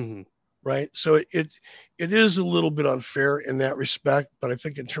 Mm-hmm. Right. So it is a little bit unfair in that respect, but I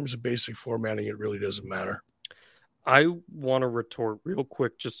think in terms of basic formatting, it really doesn't matter. I want to retort real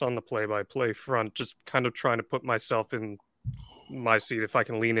quick just on the play-by-play front, just kind of trying to put myself in my seat, if I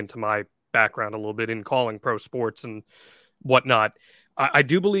can lean into my background a little bit in calling pro sports and whatnot. I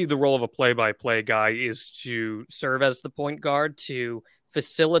do believe the role of a play-by-play guy is to serve as the point guard, to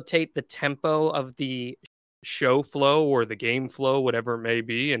facilitate the tempo of the show flow or the game flow, whatever it may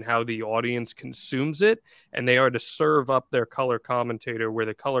be, and how the audience consumes it. And they are to serve up their color commentator, where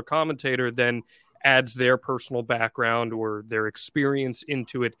the color commentator then adds their personal background or their experience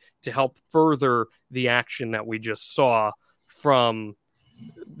into it to help further the action that we just saw from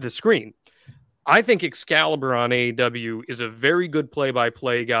the screen. I think Excalibur on AEW is a very good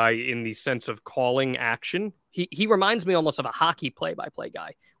play-by-play guy in the sense of calling action. He reminds me almost of a hockey play-by-play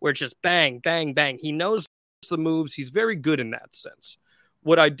guy, where it's just bang, bang, bang. He knows the moves. He's very good in that sense.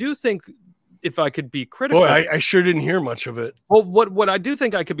 What I do think, if I could be critical, I sure didn't hear much of it. Well, what I do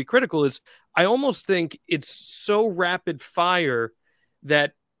think I could be critical is I almost think it's so rapid fire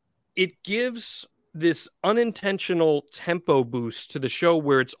that it gives this unintentional tempo boost to the show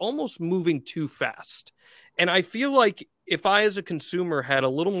where it's almost moving too fast. And I feel like if I, as a consumer, had a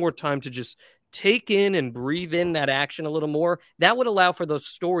little more time to just take in and breathe in that action a little more, that would allow for those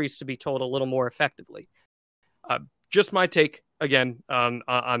stories to be told a little more effectively. Just my take again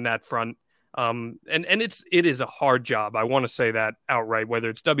on that front. And it is a hard job. I want to say that outright, whether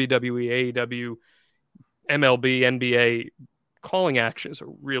it's WWE, AEW, MLB, NBA, calling action is a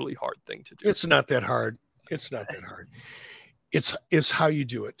really hard thing to do. It's not that hard. It's how you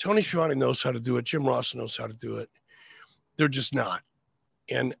do it. Tony Schiavone knows how to do it. Jim Ross knows how to do it. They're just not.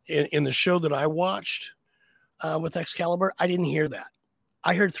 And in the show that I watched with Excalibur, I didn't hear that.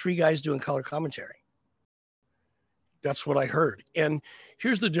 I heard 3 guys doing color commentary. That's what I heard. And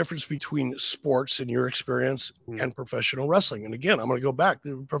here's the difference between sports in your experience and professional wrestling. And again, I'm going to go back.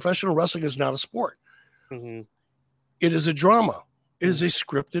 Professional wrestling is not a sport. Mm-hmm. It is a drama. It is a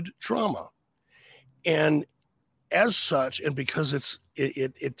scripted drama. And as such, and because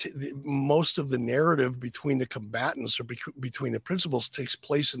most of the narrative between the combatants or between the principals takes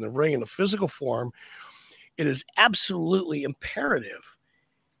place in the ring in a physical form, it is absolutely imperative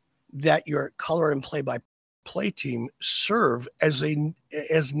that your color and play-by-play team serve as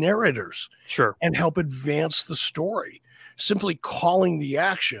narrators, sure, and help advance the story. Simply calling the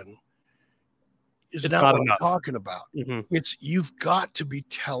action is not what I'm talking about. Mm-hmm. It's you've got to be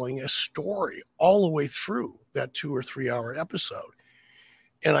telling a story all the way through that 2 or 3 hour episode.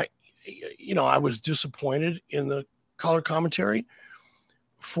 And I was disappointed in the color commentary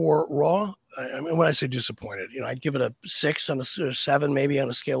for Raw. I mean, when I say disappointed, I'd give it a 6 or 7, maybe on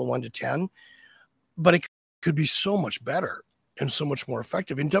a scale of 1 to 10, but it could be so much better and so much more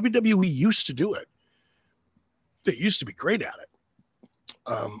effective. And WWE used to do it. They used to be great at it.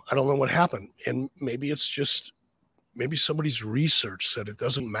 I don't know what happened. And maybe somebody's research said it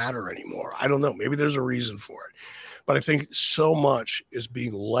doesn't matter anymore. I don't know. Maybe there's a reason for it. But I think so much is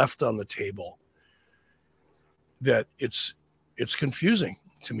being left on the table that it's confusing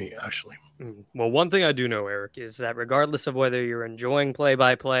to me, actually. Well, one thing I do know, Eric, is that regardless of whether you're enjoying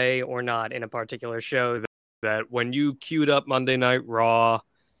play-by-play or not in a particular show, that when you queued up Monday Night Raw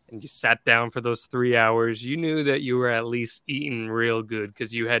and you sat down for those 3 hours, you knew that you were at least eating real good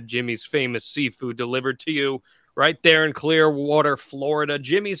because you had Jimmy's Famous Seafood delivered to you right there in Clearwater, Florida.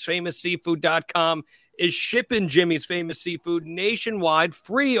 Jimmy'sFamousSeafood.com is shipping Jimmy's Famous Seafood nationwide,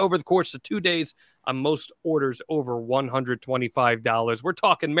 free over the course of 2 days on most orders over $125. We're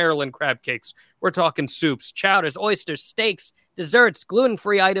talking Maryland crab cakes. We're talking soups, chowders, oysters, steaks, desserts,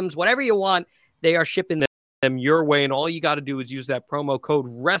 gluten-free items, whatever you want. They are shipping them your way, and all you got to do is use that promo code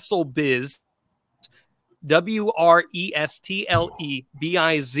WrestleBiz, WRESTLEBIZ,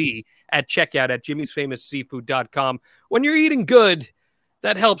 at checkout at Jimmy'sFamousSeafood.com. When you're eating good,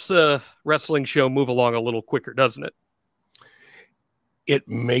 that helps a wrestling show move along a little quicker, doesn't it? it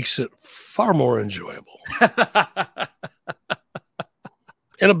makes it far more enjoyable.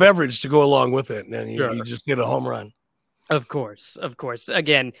 And a beverage to go along with it. And then you just get a home run. Of course.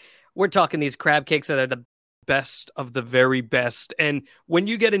 Again, we're talking these crab cakes that are the best of the very best. And when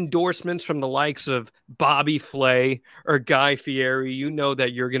you get endorsements from the likes of Bobby Flay or Guy Fieri, you know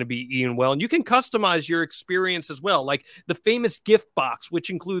that you're going to be eating well. And you can customize your experience as well, like the famous gift box, which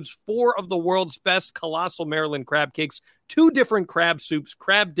includes 4 of the world's best colossal Maryland crab cakes, 2 different crab soups,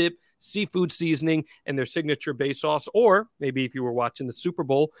 crab dip, seafood seasoning, and their signature base sauce. Or maybe if you were watching the Super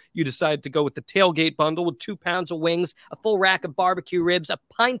Bowl, you decided to go with the tailgate bundle with 2 pounds of wings, a full rack of barbecue ribs, a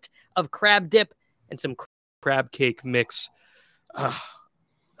pint of crab dip, and some crab cake mix. I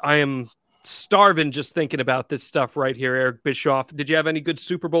am starving just thinking about this stuff right here. Eric Bischoff, did you have any good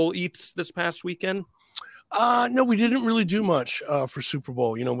Super Bowl eats this past weekend? No, we didn't really do much for Super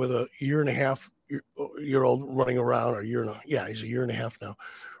Bowl, with a year old running around, or he's a year and a half now,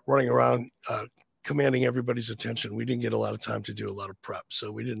 running around commanding everybody's attention. We didn't get a lot of time to do a lot of prep,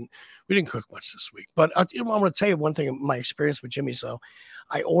 so we didn't cook much this week. But I'm going to tell you one thing, my experience with Jimmy's. So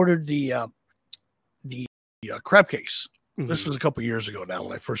I ordered the crab cakes. Mm-hmm. This was a couple years ago now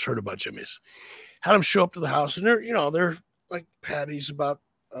when I first heard about Jimmy's. Had them show up to the house, and they're like patties about,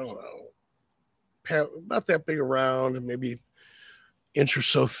 I don't know, about that big around, and maybe inch or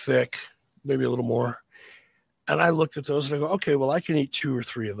so thick, maybe a little more. And I looked at those and I go, okay, well, I can eat 2 or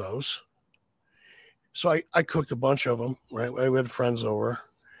 3 of those. So I cooked a bunch of them, right? We had friends over.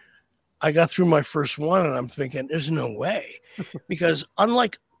 I got through my first one and I'm thinking, there's no way. Because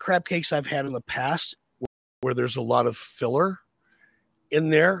unlike crab cakes I've had in the past, where there's a lot of filler in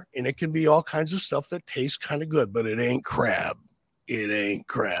there, and it can be all kinds of stuff that tastes kind of good, but it ain't crab. It ain't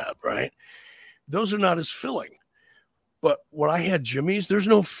crab, right? Those are not as filling. But when I had Jimmy's, there's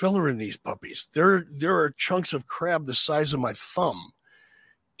no filler in these puppies. There are chunks of crab the size of my thumb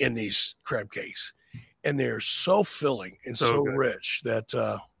in these crab cakes. And they're so filling and so rich that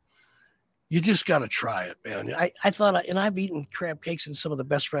you just got to try it, man. I thought, and I've eaten crab cakes in some of the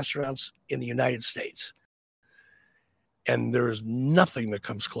best restaurants in the United States. And there is nothing that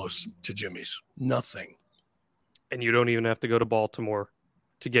comes close to Jimmy's. Nothing. And you don't even have to go to Baltimore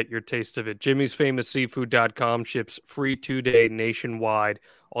to get your taste of it. Jimmy'sFamousSeafood.com ships free 2-day nationwide.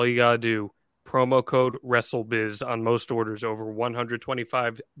 All you got to do, promo code WrestleBiz on most orders over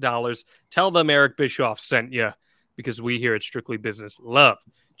 $125. Tell them Eric Bischoff sent you, because we here at Strictly Business love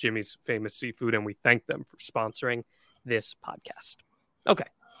Jimmy's Famous Seafood, and we thank them for sponsoring this podcast. Okay,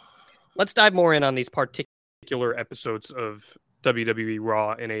 let's dive more in on these particular episodes of WWE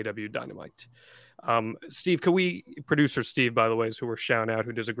Raw and AEW Dynamite. Steve, producer Steve, by the way, is who we're shouting out,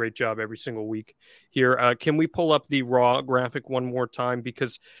 who does a great job every single week here. Can we pull up the Raw graphic one more time?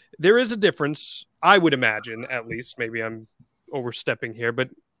 Because there is a difference, I would imagine, at least. Maybe I'm overstepping here, but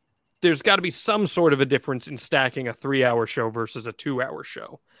there's got to be some sort of a difference in stacking a 3-hour show versus a 2-hour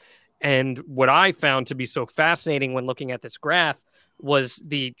show. And what I found to be so fascinating when looking at this graph was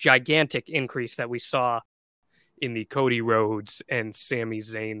the gigantic increase that we saw in the Cody Rhodes and Sami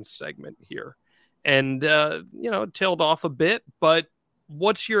Zayn segment here. And, it tailed off a bit, but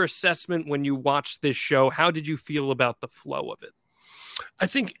what's your assessment when you watched this show? How did you feel about the flow of it? I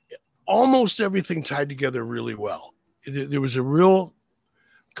think almost everything tied together really well. There was a real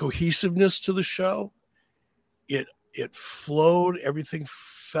cohesiveness to the show. It flowed. Everything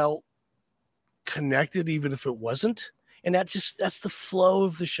felt connected, even if it wasn't. And that's the flow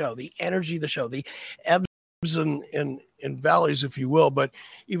of the show, the energy of the show, the ebbs and valleys, if you will. But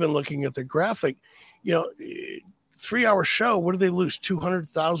even looking at the graphic, 3-hour show, what did they lose?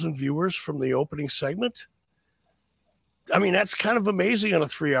 200,000 viewers from the opening segment? I mean, that's kind of amazing on a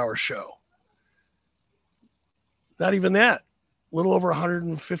 3-hour show. Not even that. A little over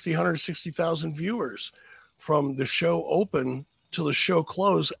 160,000 viewers from the show open to the show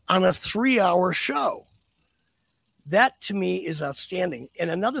close on a 3-hour show. That to me is outstanding.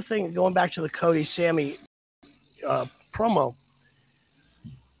 And another thing, going back to the Cody Sami promo,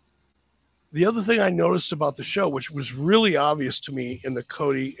 the other thing I noticed about the show, which was really obvious to me in the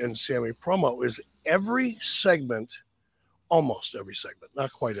Cody and Sami promo, is every segment, almost every segment,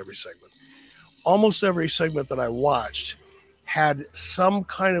 not quite every segment, almost every segment that I watched had some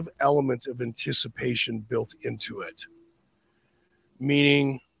kind of element of anticipation built into it.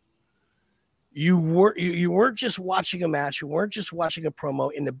 Meaning you weren't just watching a match, you weren't just watching a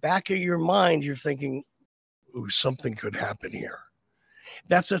promo. In the back of your mind, you're thinking, ooh, something could happen here.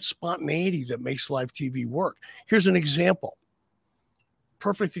 That's that spontaneity that makes live TV work. Here's an example.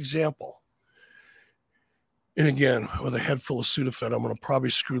 Perfect example. And again, with a head full of Sudafed, I'm going to probably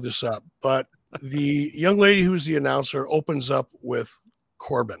screw this up. But the young lady who's the announcer opens up with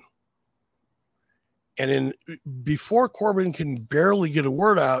Corbin. And before Corbin can barely get a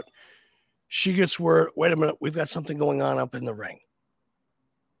word out, she gets word, wait a minute, we've got something going on up in the ring.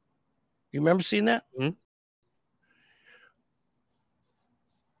 You remember seeing that? Mm-hmm.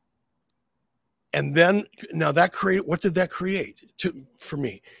 And then, now that created, what did that create for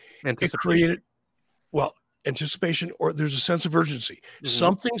me? It created, well, anticipation, or there's a sense of urgency. Mm-hmm.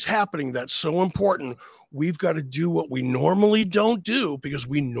 Something's happening that's so important. We've got to do what we normally don't do, because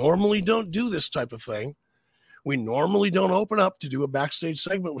we normally don't do this type of thing. We normally don't open up to do a backstage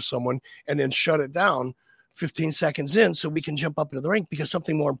segment with someone and then shut it down 15 seconds in so we can jump up into the ring because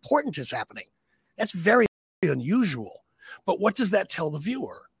something more important is happening. That's very unusual. But what does that tell the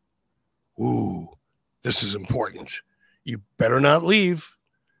viewer? Ooh, this is important. You better not leave.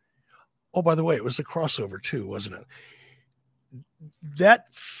 Oh, by the way, it was a crossover too, wasn't it?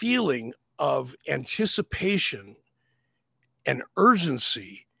 That feeling of anticipation and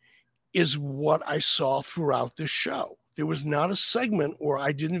urgency is what I saw throughout this show. There was not a segment where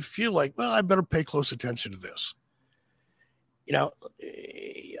I didn't feel like, well, I better pay close attention to this. You know,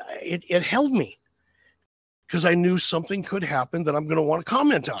 it held me because I knew something could happen that I'm going to want to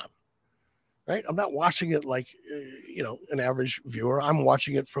comment on. Right? I'm not watching it like, an average viewer. I'm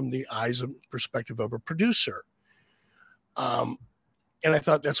watching it from the eyes and perspective of a producer. And I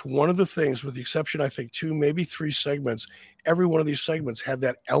thought that's one of the things, with the exception, I think, 2, maybe 3 segments, every one of these segments had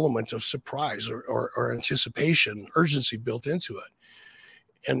that element of surprise or anticipation, urgency built into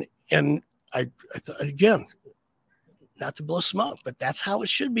it. And I again, not to blow smoke, but that's how it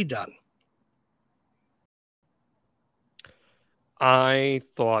should be done. I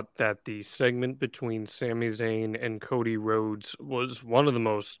thought that the segment between Sami Zayn and Cody Rhodes was one of the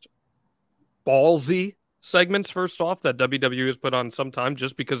most ballsy segments, first off, that WWE has put on some time,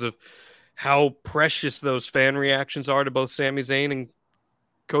 just because of how precious those fan reactions are to both Sami Zayn and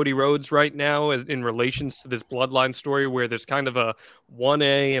Cody Rhodes right now in relations to this Bloodline story, where there's kind of a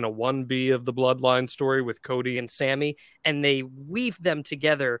 1A and a 1B of the Bloodline story with Cody and Sami, and they weave them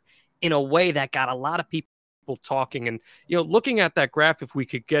together in a way that got a lot of people talking. And, looking at that graph, if we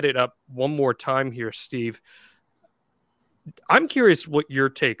could get it up one more time here, Steve, I'm curious what your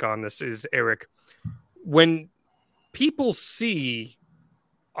take on this is, Eric. When people see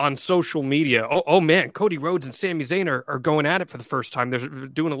on social media, oh man, Cody Rhodes and Sami Zayn are going at it for the first time. They're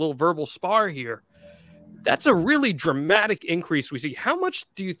doing a little verbal spar here. That's a really dramatic increase we see. How much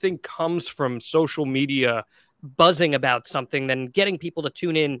do you think comes from social media buzzing about something than getting people to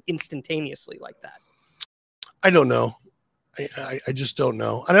tune in instantaneously like that? I don't know. I just don't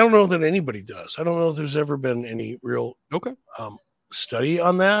know. I don't know that anybody does. I don't know if there's ever been any real study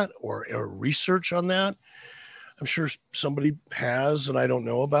on that or research on that. I'm sure somebody has, and I don't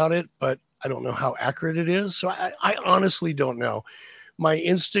know about it, but I don't know how accurate it is. So I honestly don't know. My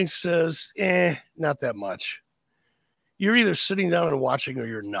instinct says, not that much. You're either sitting down and watching or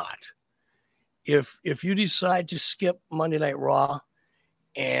you're not. If you decide to skip Monday Night Raw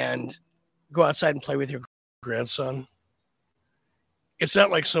and go outside and play with your grandson, it's not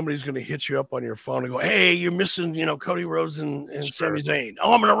like somebody's going to hit you up on your phone and go, hey, you're missing, Cody Rhodes and Sami Zayn.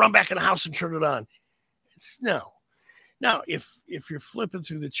 Oh, I'm going to run back in the house and turn it on. No. Now, if you're flipping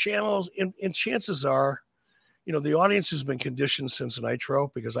through the channels, and chances are, the audience has been conditioned since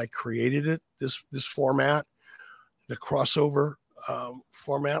Nitro, because I created it, this format, the crossover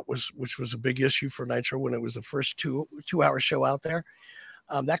format, which was a big issue for Nitro when it was the first two-hour show out there.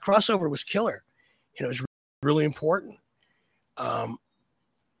 That crossover was killer. It was really important.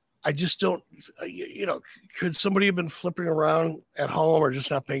 I just don't, could somebody have been flipping around at home or just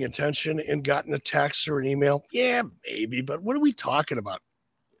not paying attention and gotten a text or an email? Yeah, maybe. But what are we talking about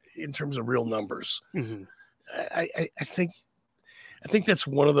in terms of real numbers? Mm-hmm. I think that's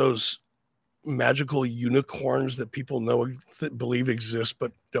one of those magical unicorns that people believe exist,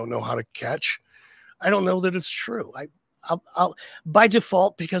 but don't know how to catch. I don't know that it's true. I'll by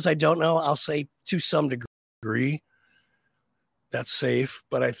default, because I don't know, I'll say to some degree that's safe,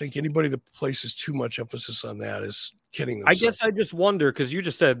 but I think anybody that places too much emphasis on that is kidding themselves. I guess I just wonder, because you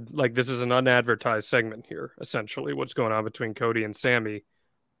just said, this is an unadvertised segment here, essentially, what's going on between Cody and Sami.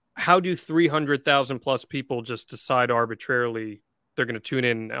 How do 300,000 plus people just decide arbitrarily they're going to tune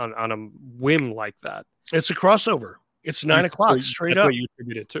in on a whim like that? It's a crossover. It's 9 o'clock straight up. What you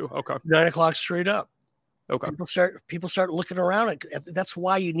attribute it to. Okay. 9 o'clock straight up. Okay. People start looking around. That's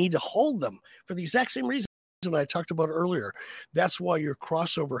why you need to hold them for the exact same reason I talked about earlier. That's why your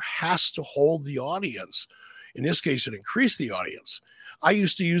crossover has to hold the audience. In this case, it increased the audience. I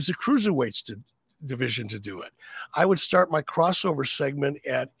used to use the cruiserweights division to do it. I would start my crossover segment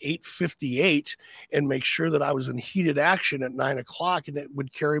at 8:58 and make sure that I was in heated action at 9 o'clock, and it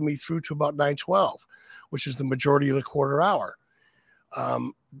would carry me through to about 9:12, which is the majority of the quarter hour.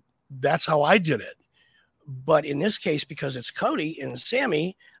 That's how I did it. But in this case, because it's Cody and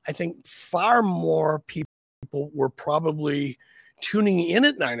Sammy, I think far more people were probably tuning in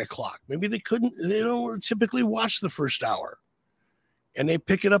at 9 o'clock. Maybe they don't typically watch the first hour, and they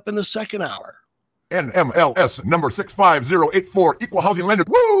pick it up in the second hour. NMLS number 65084, equal housing lender.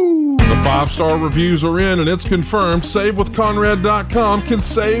 Woo! The 5-star reviews are in and it's confirmed. SaveWithConrad.com can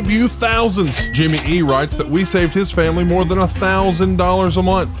save you thousands. Jimmy E writes that we saved his family more than $1,000 a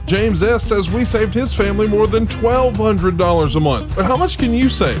month. James S says we saved his family more than $1,200 a month. But how much can you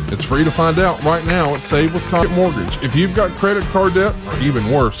save? It's free to find out right now at Save with Conrad Mortgage. If you've got credit card debt, or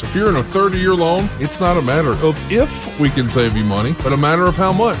even worse, if you're in a 30-year loan, it's not a matter of if we can save you money, but a matter of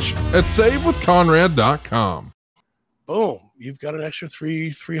how much. At SaveWithConrad.com. Boom. You've got an extra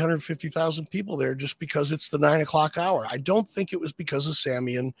 350,000 people there just because it's the 9 o'clock hour. I don't think it was because of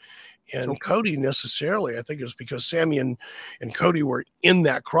Sammy and Cody necessarily. I think it was because Sammy and Cody were in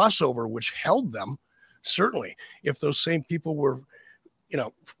that crossover, which held them. Certainly, if those same people were,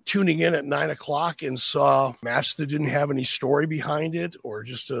 tuning in at 9 o'clock and saw a match that didn't have any story behind it or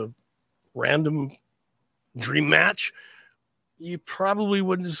just a random dream match, you probably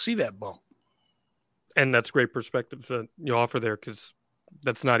wouldn't see that bump. And that's great perspective that you offer there, because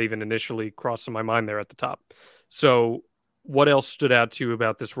that's not even initially crossing my mind there at the top. So what else stood out to you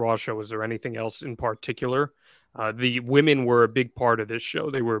about this Raw show? Is there anything else in particular? The women were a big part of this show.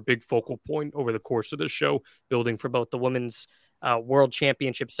 They were a big focal point over the course of this show, building for both the women's world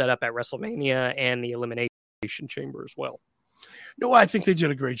championship setup at WrestleMania and the Elimination Chamber as well. No, I think they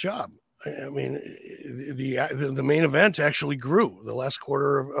did a great job. I mean, the main event actually grew. The last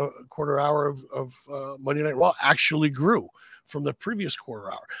quarter hour of Monday Night Raw actually grew from the previous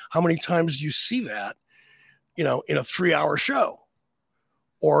quarter hour. How many times do you see that, in a 3-hour show,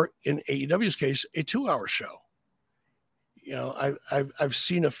 or in AEW's case, a 2-hour show? I've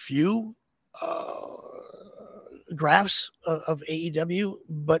seen a few graphs of AEW,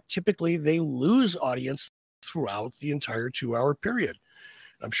 but typically they lose audience throughout the entire 2-hour period.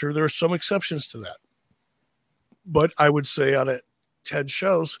 I'm sure there are some exceptions to that. But I would say out of 10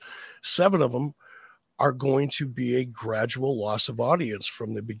 shows, 7 of them are going to be a gradual loss of audience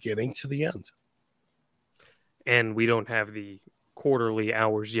from the beginning to the end. And we don't have the quarterly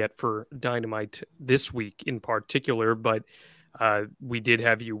hours yet for Dynamite this week in particular, but we did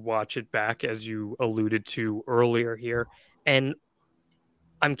have you watch it back, as you alluded to earlier here. And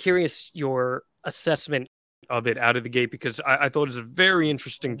I'm curious your assessment of it out of the gate, because I thought it was a very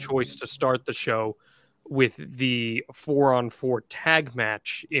interesting choice to start the show with the 4-on-4 tag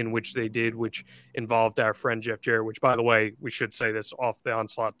match in which they did, which involved our friend Jeff Jarrett, which, by the way, we should say this off the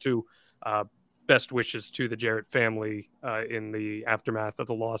Onslaught too. Best wishes to the Jarrett family in the aftermath of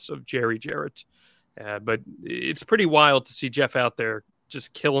the loss of Jerry Jarrett. But it's pretty wild to see Jeff out there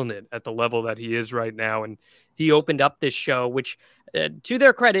just killing it at the level that he is right now. And he opened up this show, which, to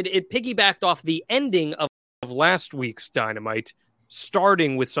their credit, it piggybacked off the ending of last week's Dynamite,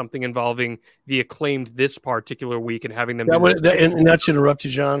 starting with something involving the Acclaimed this particular week and having them. And not to interrupt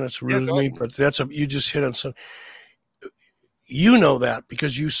you, John, that's rude of me, but you just hit on some. You know that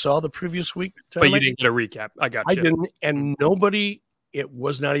because you saw the previous week Dynamite. But you didn't get a recap. I got you. I didn't, and it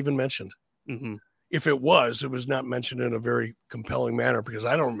was not even mentioned. Mm-hmm. If it was not mentioned in a very compelling manner because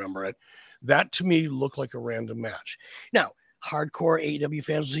I don't remember it. That to me looked like a random match. Now, hardcore AEW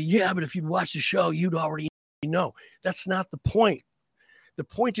fans will say, yeah, but if you'd watch the show, you'd already know. That's not the point. The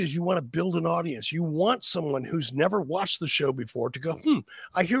point is you want to build an audience. You want someone who's never watched the show before to go,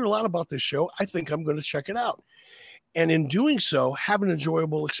 I hear a lot about this show. I think I'm going to check it out. And in doing so, have an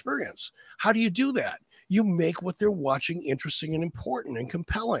enjoyable experience. How do you do that? You make what they're watching interesting and important and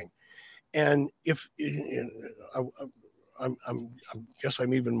compelling. And if I guess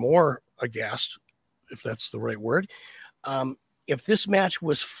I'm even more aghast, if that's the right word. If this match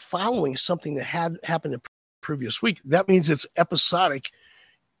was following something that had happened the previous week, that means it's episodic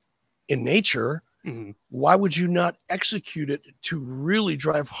in nature. Mm-hmm. Why would you not execute it to really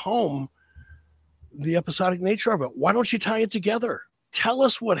drive home the episodic nature of it? Why don't you tie it together? Tell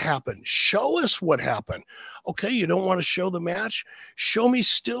us what happened. Show us what happened. Okay, you don't want to show the match? Show me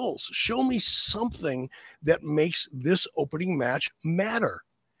stills. Show me something that makes this opening match matter.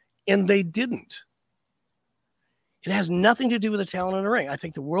 And they didn't. It has nothing to do with the talent in the ring. I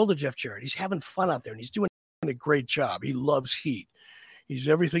think the world of Jeff Jarrett. He's having fun out there, and he's doing a great job. He loves heat. He's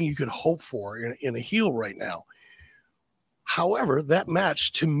everything you could hope for in a heel right now. However, that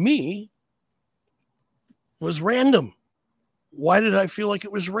match, to me, was random. Why did I feel like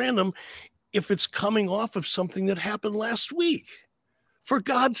it was random if it's coming off of something that happened last week? For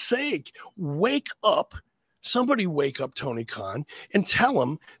God's sake, wake up. Somebody wake up Tony Khan and tell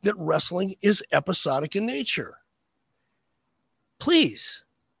him that wrestling is episodic in nature. Please.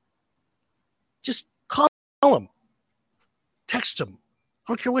 Just call him. Text him. I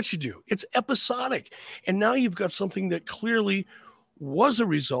don't care what you do. It's episodic. And now you've got something that clearly was a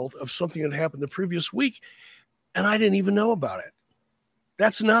result of something that happened the previous week, and I didn't even know about it.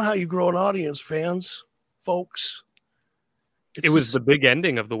 That's not how you grow an audience, fans, folks. It was the big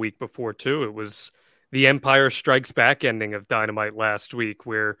ending of the week before, too. It was the Empire Strikes Back ending of Dynamite last week,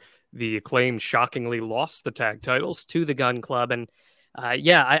 where the Acclaim shockingly lost the tag titles to the Gun Club. And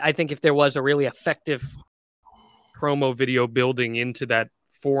I think if there was a really effective promo video building into that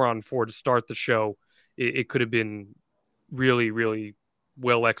 4-on-4 to start the show, it could have been really, really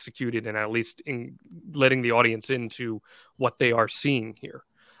well executed, and at least in letting the audience into what they are seeing here.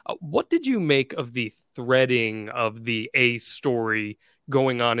 What did you make of the threading of the A story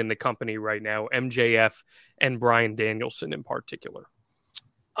going on in the company right now, MJF and Bryan Danielson in particular?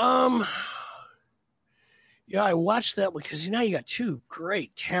 Yeah, I watched that because now you got two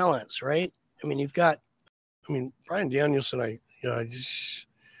great talents, right? I mean, Bryan Danielson, I just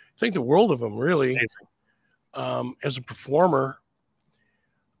think the world of him, really. As a performer.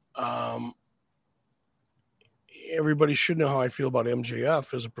 Everybody should know how I feel about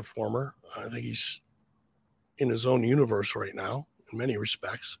MJF as a performer. I think he's in his own universe right now in many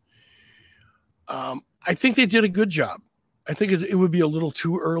respects. I think they did a good job. I think it would be a little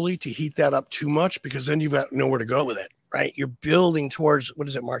too early to heat that up too much, because then you've got nowhere to go with it, right? You're building towards, what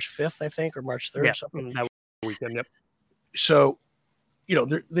is it, March 5th, I think, or March 3rd, something. That weekend, yep. So,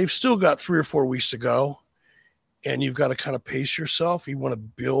 they've still got 3 or 4 weeks to go. And you've got to kind of pace yourself. You want to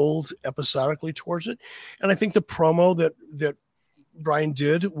build episodically towards it. And I think the promo that Bryan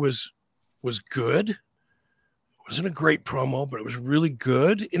did was good. It wasn't a great promo, but it was really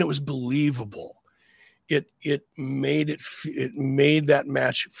good, and it was believable. It made that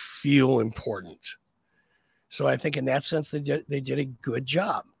match feel important. So I think in that sense they did a good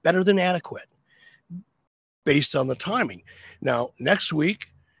job, better than adequate, based on the timing. Now next week,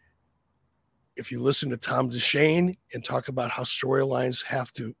 if you listen to Tom DeShane and talk about how storylines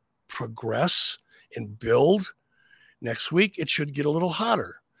have to progress and build, next week it should get a little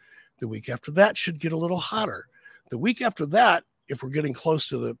hotter. The week after that should get a little hotter. The week after that, if we're getting close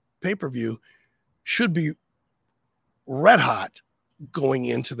to the pay-per-view, should be red hot going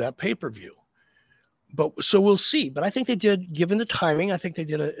into that pay-per-view. But so we'll see. But I think they did, given the timing, I think they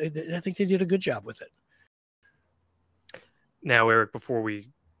did a good job with it. Now, Eric, before we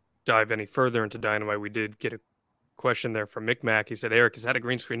dive any further into Dynamite, we did get a question there from Mick Mack. He said, Eric, is that a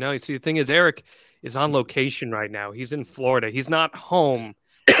green screen? No, you see, the thing is, Eric is on location right now. He's in Florida. He's not home.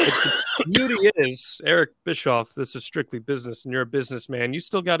 The beauty is, Eric Bischoff, this is strictly business, and you're a businessman. You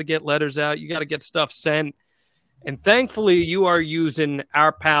still got to get letters out. You got to get stuff sent. And thankfully, you are using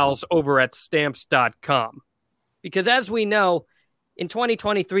our pals over at Stamps.com. Because as we know, in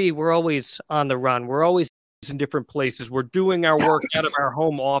 2023, we're always on the run. We're always in different places. We're doing our work out of our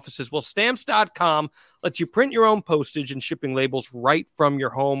home offices. Well, Stamps.com lets you print your own postage and shipping labels right from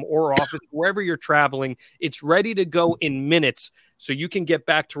your home or office, wherever you're traveling. It's ready to go in minutes, so you can get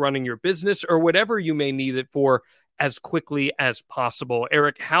back to running your business or whatever you may need it for as quickly as possible.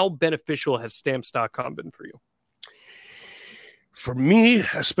 Eric, how beneficial has Stamps.com been for you? For me,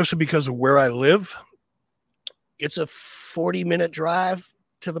 especially because of where I live, it's a 40-minute drive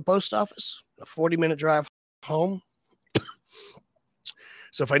to the post office, a 40-minute drive home.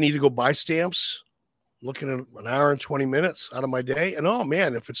 So if I need to go buy stamps, looking at an hour and 20 minutes out of my day. And oh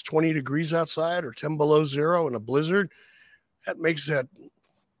man, if it's 20 degrees outside or 10 below zero in a blizzard, that makes that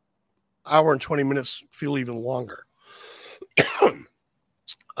hour and 20 minutes feel even longer.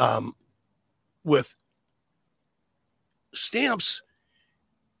 With stamps,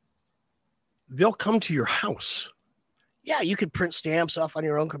 they'll come to your house. Yeah, you can print stamps off on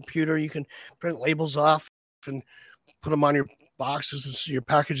your own computer. You can print labels off and put them on your boxes and see your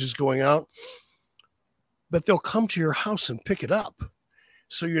packages going out. But they'll come to your house and pick it up.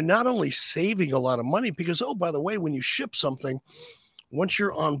 So you're not only saving a lot of money because, oh, by the way, when you ship something, once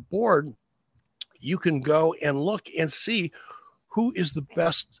you're on board, you can go and look and see who is the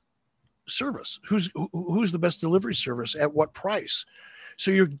best service, who's the best delivery service at what price.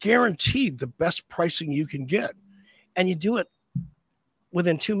 So you're guaranteed the best pricing you can get. And you do it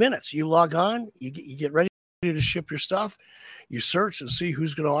within 2 minutes. You log on, you get ready to ship your stuff, you search and see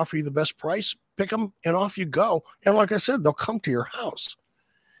who's going to offer you the best price, pick them, and off you go. And like I said, they'll come to your house.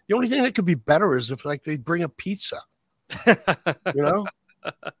 The only thing that could be better is if like they bring a pizza,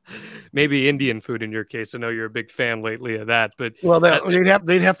 Maybe Indian food in your case. I know you're a big fan lately of that, but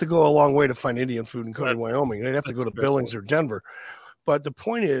they'd have to go a long way to find Indian food in Cody, Wyoming. They'd have to go to Billings or Denver. But the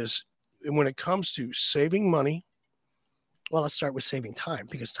point is, when it comes to saving money, well, let's start with saving time,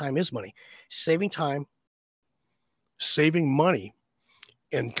 because time is money. Saving time, saving money,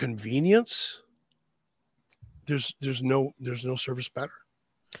 and convenience. There's no service better.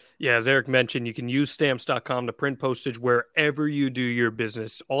 Yeah, as Eric mentioned, you can use stamps.com to print postage wherever you do your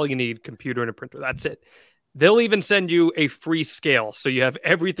business. All you need, computer and a printer. That's it. They'll even send you a free scale, so you have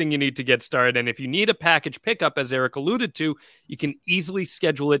everything you need to get started. And if you need a package pickup, as Eric alluded to, you can easily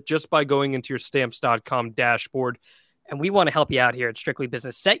schedule it just by going into your stamps.com dashboard. And we want to help you out here at Strictly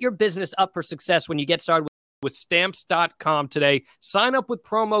Business. Set your business up for success when you get started with stamps.com today. Sign up with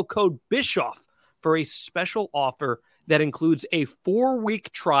promo code Bischoff for a special offer that includes a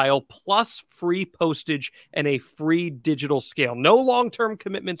 4-week trial plus free postage and a free digital scale. No long-term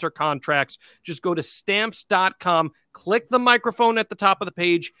commitments or contracts. Just go to stamps.com, click the microphone at the top of the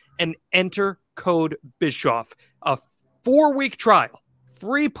page, and enter code Bischoff. A 4-week trial,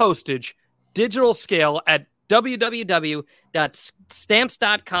 free postage, digital scale at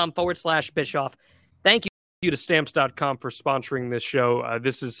www.stamps.com/Bischoff. Thank you to Stamps.com for sponsoring this show.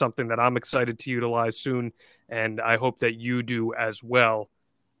 This is something that I'm excited to utilize soon, and I hope that you do as well,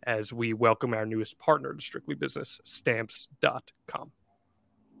 as we welcome our newest partner to Strictly Business, Stamps.com.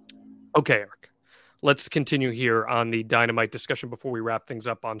 Okay, Eric, let's continue here on the Dynamite discussion before we wrap things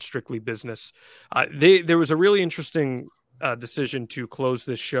up on Strictly Business. There was a really interesting decision to close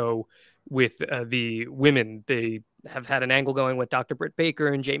this show with the women. They have had an angle going with Dr. Britt Baker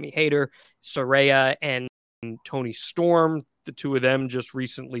and Jamie Hayter, Saraya and Tony Storm. The two of them just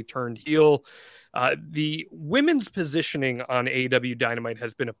recently turned heel. The women's positioning on AEW Dynamite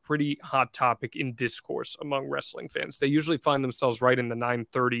has been a pretty hot topic in discourse among wrestling fans. They usually find themselves right in the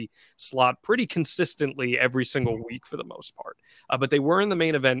 9:30 slot pretty consistently every single week for the most part. But they were in the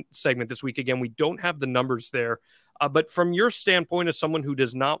main event segment this week. Again, we don't have the numbers there. But from your standpoint as someone who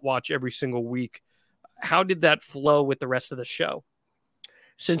does not watch every single week, how did that flow with the rest of the show?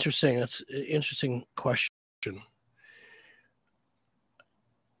 It's interesting. That's an interesting question.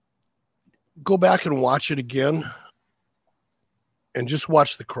 Go back and watch it again and just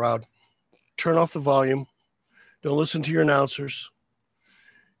watch the crowd. Turn off the volume. Don't listen to your announcers.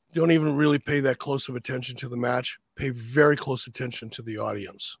 Don't even really pay that close of attention to the match. Pay very close attention to the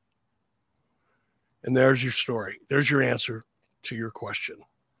audience. And there's your story. There's your answer to your question.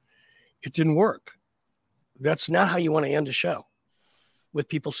 It didn't work. That's not how you want to end a show, with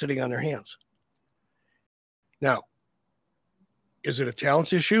people sitting on their hands. Now, is it a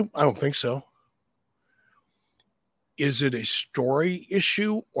talent issue? I don't think so. Is it a story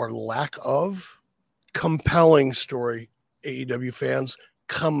issue or lack of? Compelling story, AEW fans.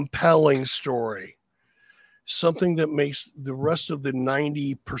 Compelling story. Something that makes the rest of the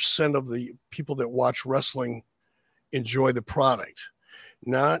 90% of the people that watch wrestling enjoy the product.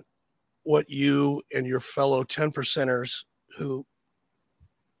 Not what you and your fellow 10%ers who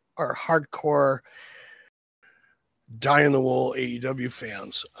are hardcore die-in-the-wool AEW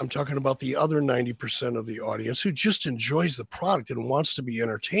fans. I'm talking about the other 90% of the audience who just enjoys the product and wants to be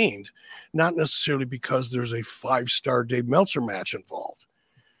entertained, not necessarily because there's a 5-star Dave Meltzer match involved.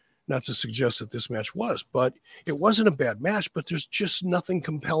 Not to suggest that this match was, but it wasn't a bad match, but there's just nothing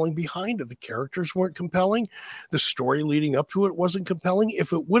compelling behind it. The characters weren't compelling. The story leading up to it wasn't compelling.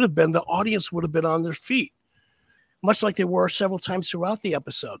 If it would have been, the audience would have been on their feet, much like they were several times throughout the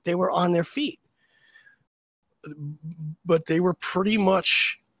episode. They were on their feet. But they were pretty quiet.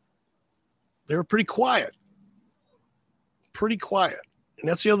 Pretty quiet. And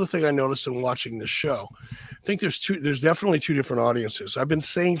that's the other thing I noticed in watching this show. I think there's definitely two different audiences. I've been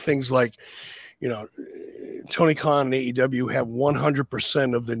saying things like, Tony Khan and AEW have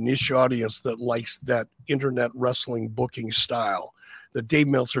 100% of the niche audience that likes that internet wrestling booking style, the Dave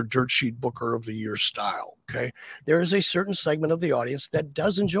Meltzer dirt sheet booker of the year style. Okay. There is a certain segment of the audience that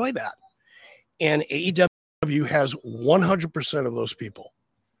does enjoy that. And AEW has 100% of those people.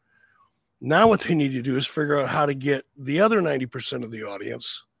 Now what they need to do is figure out how to get the other 90% of the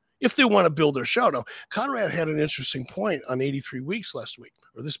audience, if they want to build their show. Now, Conrad had an interesting point on 83 Weeks last week,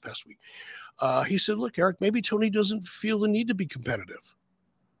 or this past week. He said, look, Eric, maybe Tony doesn't feel the need to be competitive.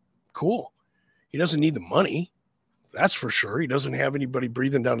 Cool. He doesn't need the money. That's for sure. He doesn't have anybody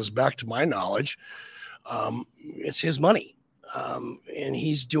breathing down his back, to my knowledge. It's his money. And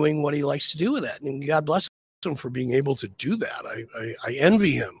he's doing what he likes to do with it. And God bless him for being able to do that. I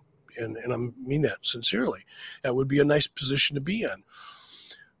envy him, and I mean that sincerely. That would be a nice position to be in.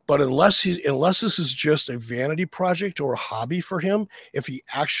 But unless this is just a vanity project or a hobby for him, if he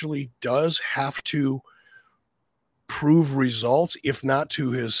actually does have to prove results, if not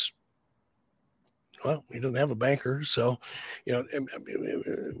to his, well, he doesn't have a banker, so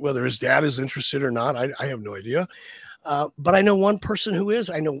whether his dad is interested or not, I have no idea. But I know one person who is.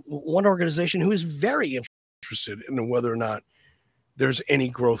 I know one organization who is very interested in whether or not there's any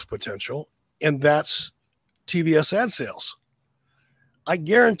growth potential, and that's TBS ad sales. I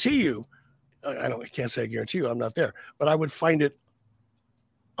guarantee you, I can't say I guarantee you, I'm not there, but I would find it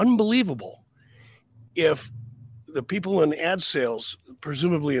unbelievable if the people in ad sales,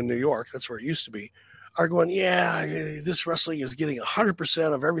 presumably in New York, that's where it used to be, are going, yeah, this wrestling is getting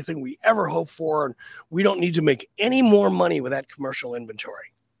 100% of everything we ever hoped for, and we don't need to make any more money with that commercial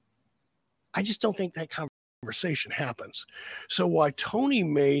inventory. I just don't think that conversation happens. So why Tony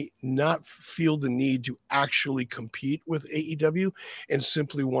may not feel the need to actually compete with AEW and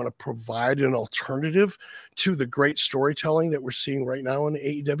simply want to provide an alternative to the great storytelling that we're seeing right now in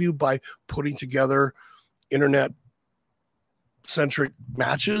AEW by putting together internet centric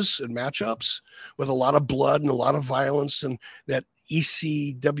matches and matchups with a lot of blood and a lot of violence and that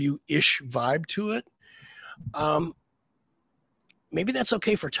ECW-ish vibe to it. Maybe that's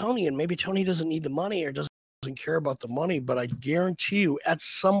okay for Tony, and maybe Tony doesn't need the money or doesn't care about the money, but I guarantee you at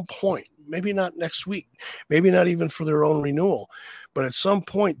some point, maybe not next week, maybe not even for their own renewal, but at some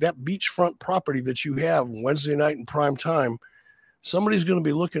point, that beachfront property that you have Wednesday night in prime time, somebody's going to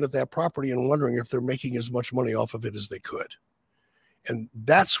be looking at that property and wondering if they're making as much money off of it as they could. And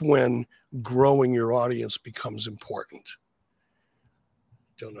that's when growing your audience becomes important.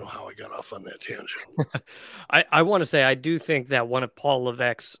 Don't know how I got off on that tangent. I want to say I do think that one of Paul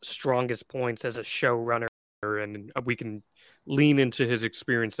Levesque's strongest points as a showrunner, and we can lean into his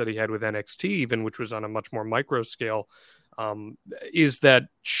experience that he had with NXT, even, which was on a much more micro scale, is that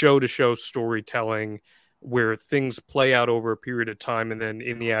show-to-show storytelling where things play out over a period of time, and then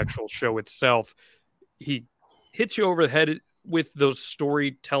in the actual show itself, he hits you over the head with those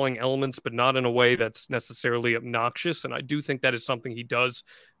storytelling elements, but not in a way that's necessarily obnoxious. And I do think that is something he does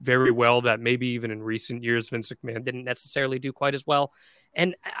very well that maybe even in recent years, Vince McMahon didn't necessarily do quite as well.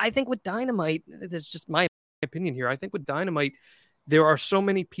 And I think with Dynamite, this is just my opinion here, I think with Dynamite, there are so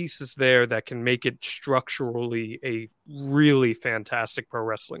many pieces there that can make it structurally a really fantastic pro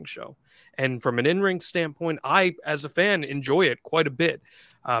wrestling show. And from an in-ring standpoint, I, as a fan, enjoy it quite a bit.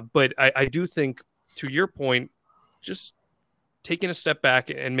 But I do think, to your point, just taking a step back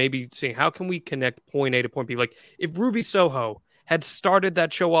and maybe seeing how can we connect point A to point B. Like if Ruby Soho had started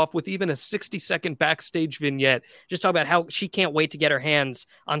that show off with even a 60-second backstage vignette, just talk about how she can't wait to get her hands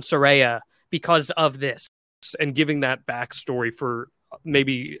on Saraya because of this, and giving that backstory for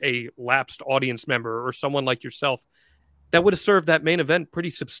maybe a lapsed audience member or someone like yourself, that would have served that main event pretty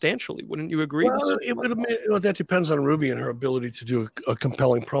substantially. Wouldn't you agree? Well, that depends on Ruby and her ability to do a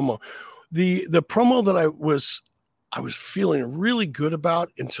compelling promo. The promo that I was feeling really good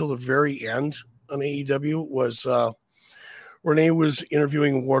about until the very end on AEW was Renee was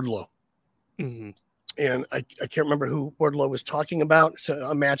interviewing Wardlow. Mm-hmm. And I can't remember who Wardlow was talking about. It's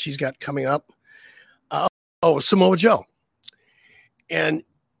a match he's got coming up. Samoa Joe. And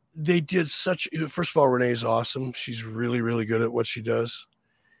they did first of all, Renee's awesome. She's really, really good at what she does.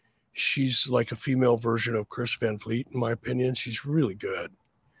 She's like a female version of Chris Van Vliet, in my opinion. She's really good.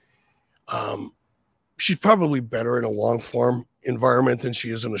 She's probably better in a long form environment than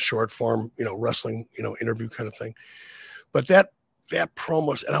she is in a short form, wrestling, interview kind of thing. But that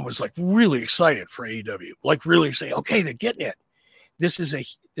promo, and I was like really excited for AEW, like really excited. Okay, they're getting it. This is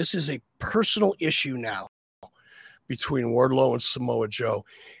a personal issue now between Wardlow and Samoa Joe,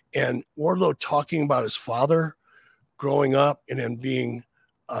 and Wardlow talking about his father growing up and then being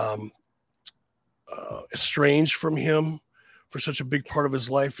estranged from him for such a big part of his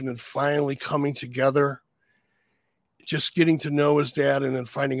life, and then finally coming together, just getting to know his dad, and then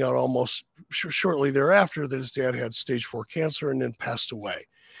finding out almost shortly thereafter that his dad had stage 4 cancer and then passed away.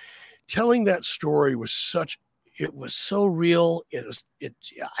 Telling that story was so real.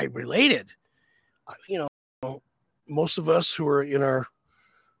 I related. Most of us who are in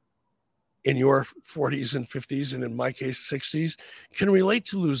your 40s and 50s, and in my case 60s, can relate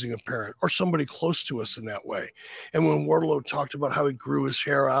to losing a parent or somebody close to us in that way. And when Wardlow talked about how he grew his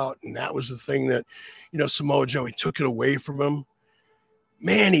hair out, and that was the thing that, Samoa Joe, he took it away from him.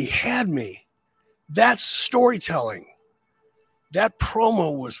 Man, he had me. That's storytelling. That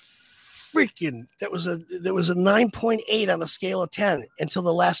promo was freaking, there was a 9.8 on a scale of 10 until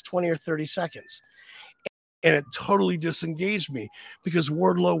the last 20 or 30 seconds. And it totally disengaged me because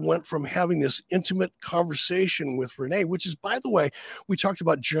Wardlow went from having this intimate conversation with Renee, which is, by the way, we talked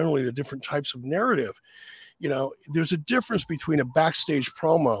about generally the different types of narrative. You know, there's a difference between a backstage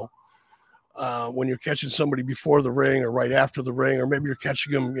promo when you're catching somebody before the ring or right after the ring, or maybe you're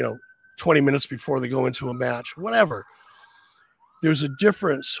catching them, 20 minutes before they go into a match, whatever. There's a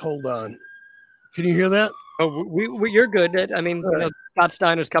difference. Hold on. Can you hear that? Oh, you're good. I mean, Scott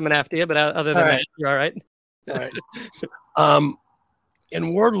Steiner's coming after you, but other than that, you're all right. All right. And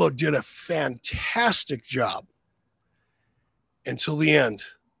Wardlow did a fantastic job until the end.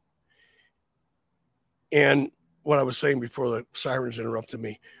 And what I was saying before the sirens interrupted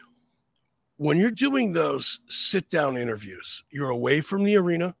me, when you're doing those sit-down interviews, you're away from the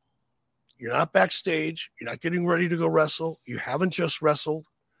arena. You're not backstage. You're not getting ready to go wrestle. You haven't just wrestled.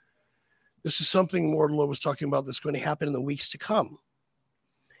 This is something Wardlow was talking about that's going to happen in the weeks to come.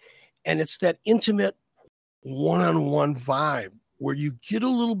 And it's that intimate one-on-one vibe where you get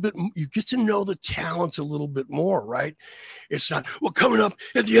you get to know the talent a little bit more, right? It's not, well, coming up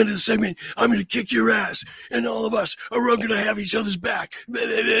at the end of the segment, I'm going to kick your ass and all of us are going to have each other's back.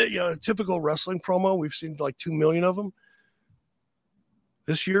 A typical wrestling promo. We've seen like 2 million of them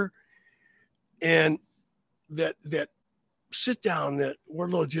this year. And that sit down that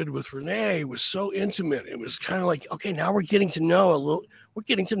Wardlow did with Renee was so intimate. It was kind of like, okay, now we're getting to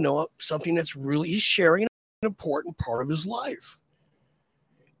know something that's really, he's sharing an important part of his life.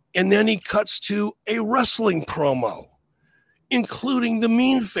 And then he cuts to a wrestling promo, including the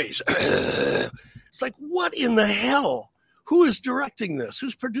mean face. It's like, what in the hell? Who is directing this?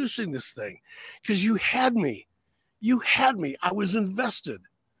 Who's producing this thing? Because you had me. I was invested.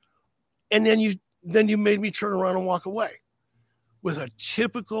 And then you made me turn around and walk away with a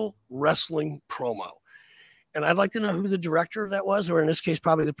typical wrestling promo. And I'd like to know who the director of that was, or in this case,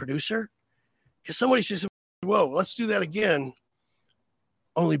 probably the producer. Because somebody should say, whoa, let's do that again.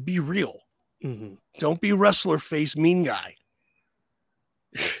 Only be real. Mm-hmm. Don't be wrestler face mean guy.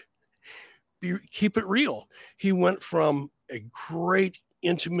 Keep it real. He went from a great,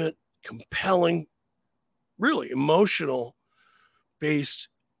 intimate, compelling, really emotional based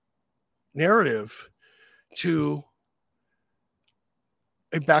narrative to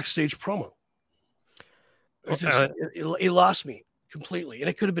a backstage promo. It lost me completely, and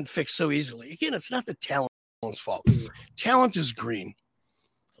it could have been fixed so easily. Again, it's not the talent's fault. Talent is green.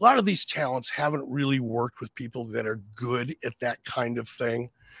 A lot of these talents haven't really worked with people that are good at that kind of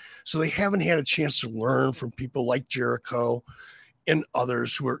thing. So they haven't had a chance to learn from people like Jericho and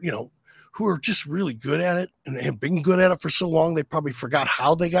others who are just really good at it and have been good at it for so long they probably forgot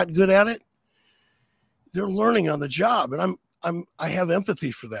how they got good at it. They're learning on the job, and I have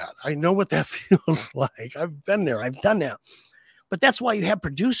empathy for that. I know what that feels like. I've been there. I've done that. But that's why you have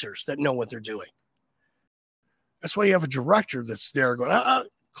producers that know what they're doing. That's why you have a director that's there going,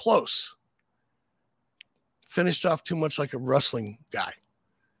 close. Finished off too much like a wrestling guy.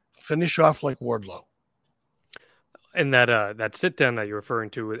 Finish off like Wardlow. And that sit down that you're referring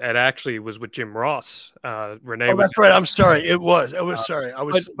to, it actually was with Jim Ross. Renee. Oh, that's right. I'm sorry. It was. Sorry.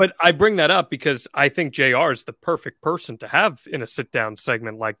 But I bring that up because I think JR is the perfect person to have in a sit down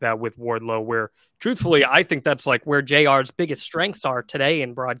segment like that with Wardlow. Where, truthfully, I think that's like where JR's biggest strengths are today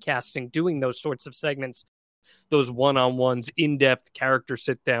in broadcasting, doing those sorts of segments, those one-on-ones, in-depth character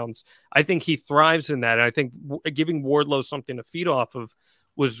sit downs. I think he thrives in that. And I think giving Wardlow something to feed off of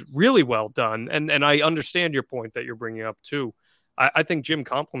was really well done. And I understand your point that you're bringing up too. I think Jim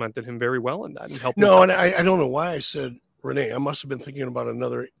complimented him very well in that and helped. No, and I don't know why I said Renee. I must have been thinking about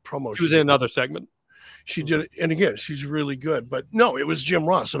another promo. She was in another segment. She did it. And again, she's really good, but no, it was Jim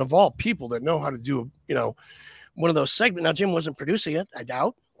Ross. And of all people that know how to do, one of those segments. Now, Jim wasn't producing it, I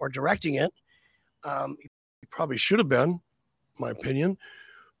doubt, or directing it. He probably should have been, in my opinion,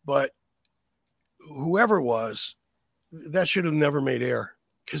 but whoever it was, that should have never made air.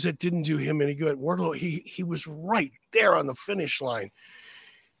 Because it didn't do him any good. Wardlow, he was right there on the finish line.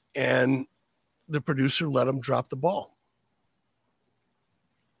 And the producer let him drop the ball.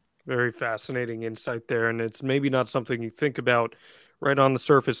 Very fascinating insight there. And it's maybe not something you think about right on the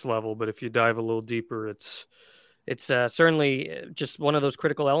surface level, but if you dive a little deeper, it's certainly just one of those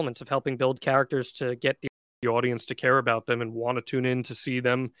critical elements of helping build characters to get the audience to care about them and want to tune in to see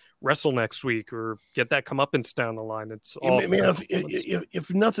them wrestle next week or get that comeuppance down the line. It's all.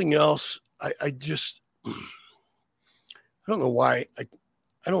 If nothing else, I just I don't know why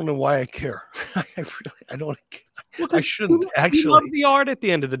I care. I don't. Well, I shouldn't actually. You love the art at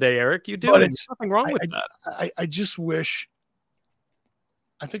the end of the day, Eric. You do. But there's nothing wrong with that. I just wish.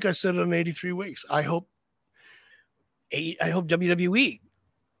 I think I said it on 83 Weeks. I hope WWE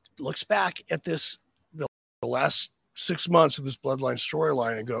looks back at this. last 6 months of this Bloodline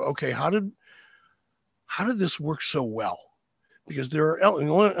storyline and go, okay, how did this work so well? Because there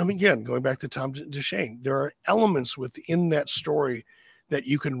are, again, going back to Tom DeShane, there are elements within that story that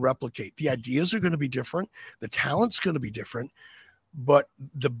you can replicate. The ideas are going to be different. The talent's going to be different, but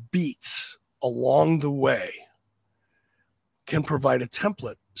the beats along the way can provide a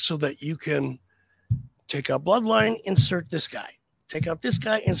template so that you can take out Bloodline, insert this guy, take out this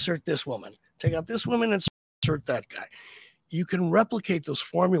guy, insert this woman, take out this woman, insert that guy. You can replicate those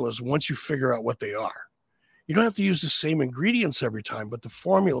formulas once you figure out what they are. You don't have to use the same ingredients every time, but the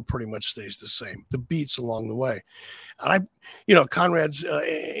formula pretty much stays the same. The beats along the way. And Conrad's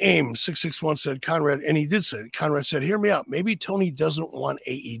AIM 661 said, Conrad, and he did say, Conrad said, hear me out. Maybe Tony doesn't want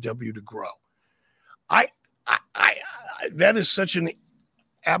AEW to grow. That is such an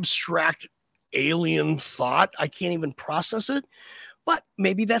abstract alien thought. I can't even process it, but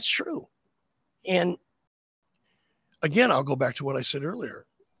maybe that's true. And again, I'll go back to what I said earlier.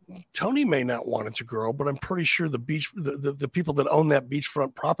 Tony may not want it to grow, but I'm pretty sure the people that own that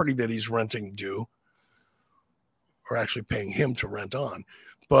beachfront property that he's renting do, or actually paying him to rent on.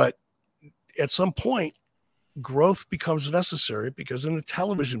 But at some point, growth becomes necessary because in the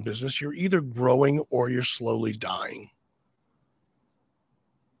television business, you're either growing or you're slowly dying.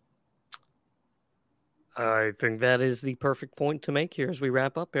 I think that is the perfect point to make here as we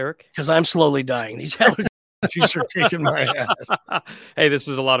wrap up, Eric. Because I'm slowly dying. These allergies are kicking my ass. Hey, this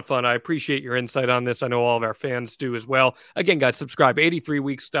was a lot of fun. I appreciate your insight on this. I know all of our fans do as well. Again, guys, subscribe,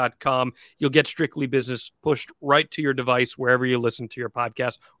 83weeks.com. You'll get Strictly Business pushed right to your device wherever you listen to your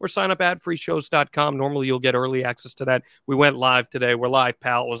podcast, or sign up adfreeshows.com. Normally, you'll get early access to that. We went live today. We're live,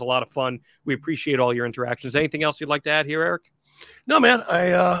 pal. It was a lot of fun. We appreciate all your interactions. Anything else you'd like to add here, Eric? No, man,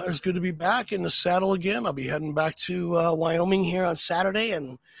 it's good to be back in the saddle again. I'll be heading back to Wyoming here on Saturday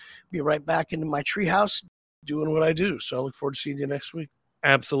and be right back into my treehouse doing what I do. So I look forward to seeing you next week.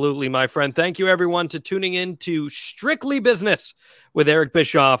 Absolutely, my friend. Thank you, everyone, to tuning in to Strictly Business with Eric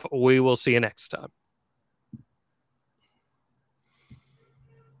Bischoff. We will see you next time.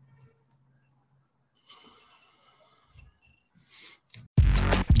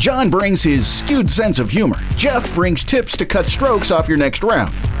 John brings his skewed sense of humor. Jeff brings tips to cut strokes off your next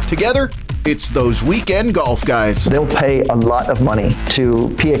round. Together, it's those weekend golf guys. They'll pay a lot of money to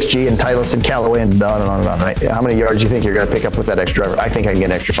PXG and Titleist and Callaway and on and on and on, right? How many yards do you think you're going to pick up with that extra driver? I think I can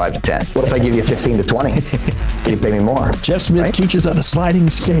get an extra 5 to 10. What if I give you 15 to 20? You pay me more. Jeff Smith teaches on a sliding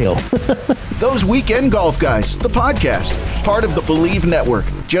scale. Those Weekend Golf Guys, the podcast, part of the Believe Network.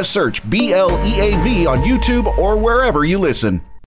 Just search BLEAV on YouTube or wherever you listen.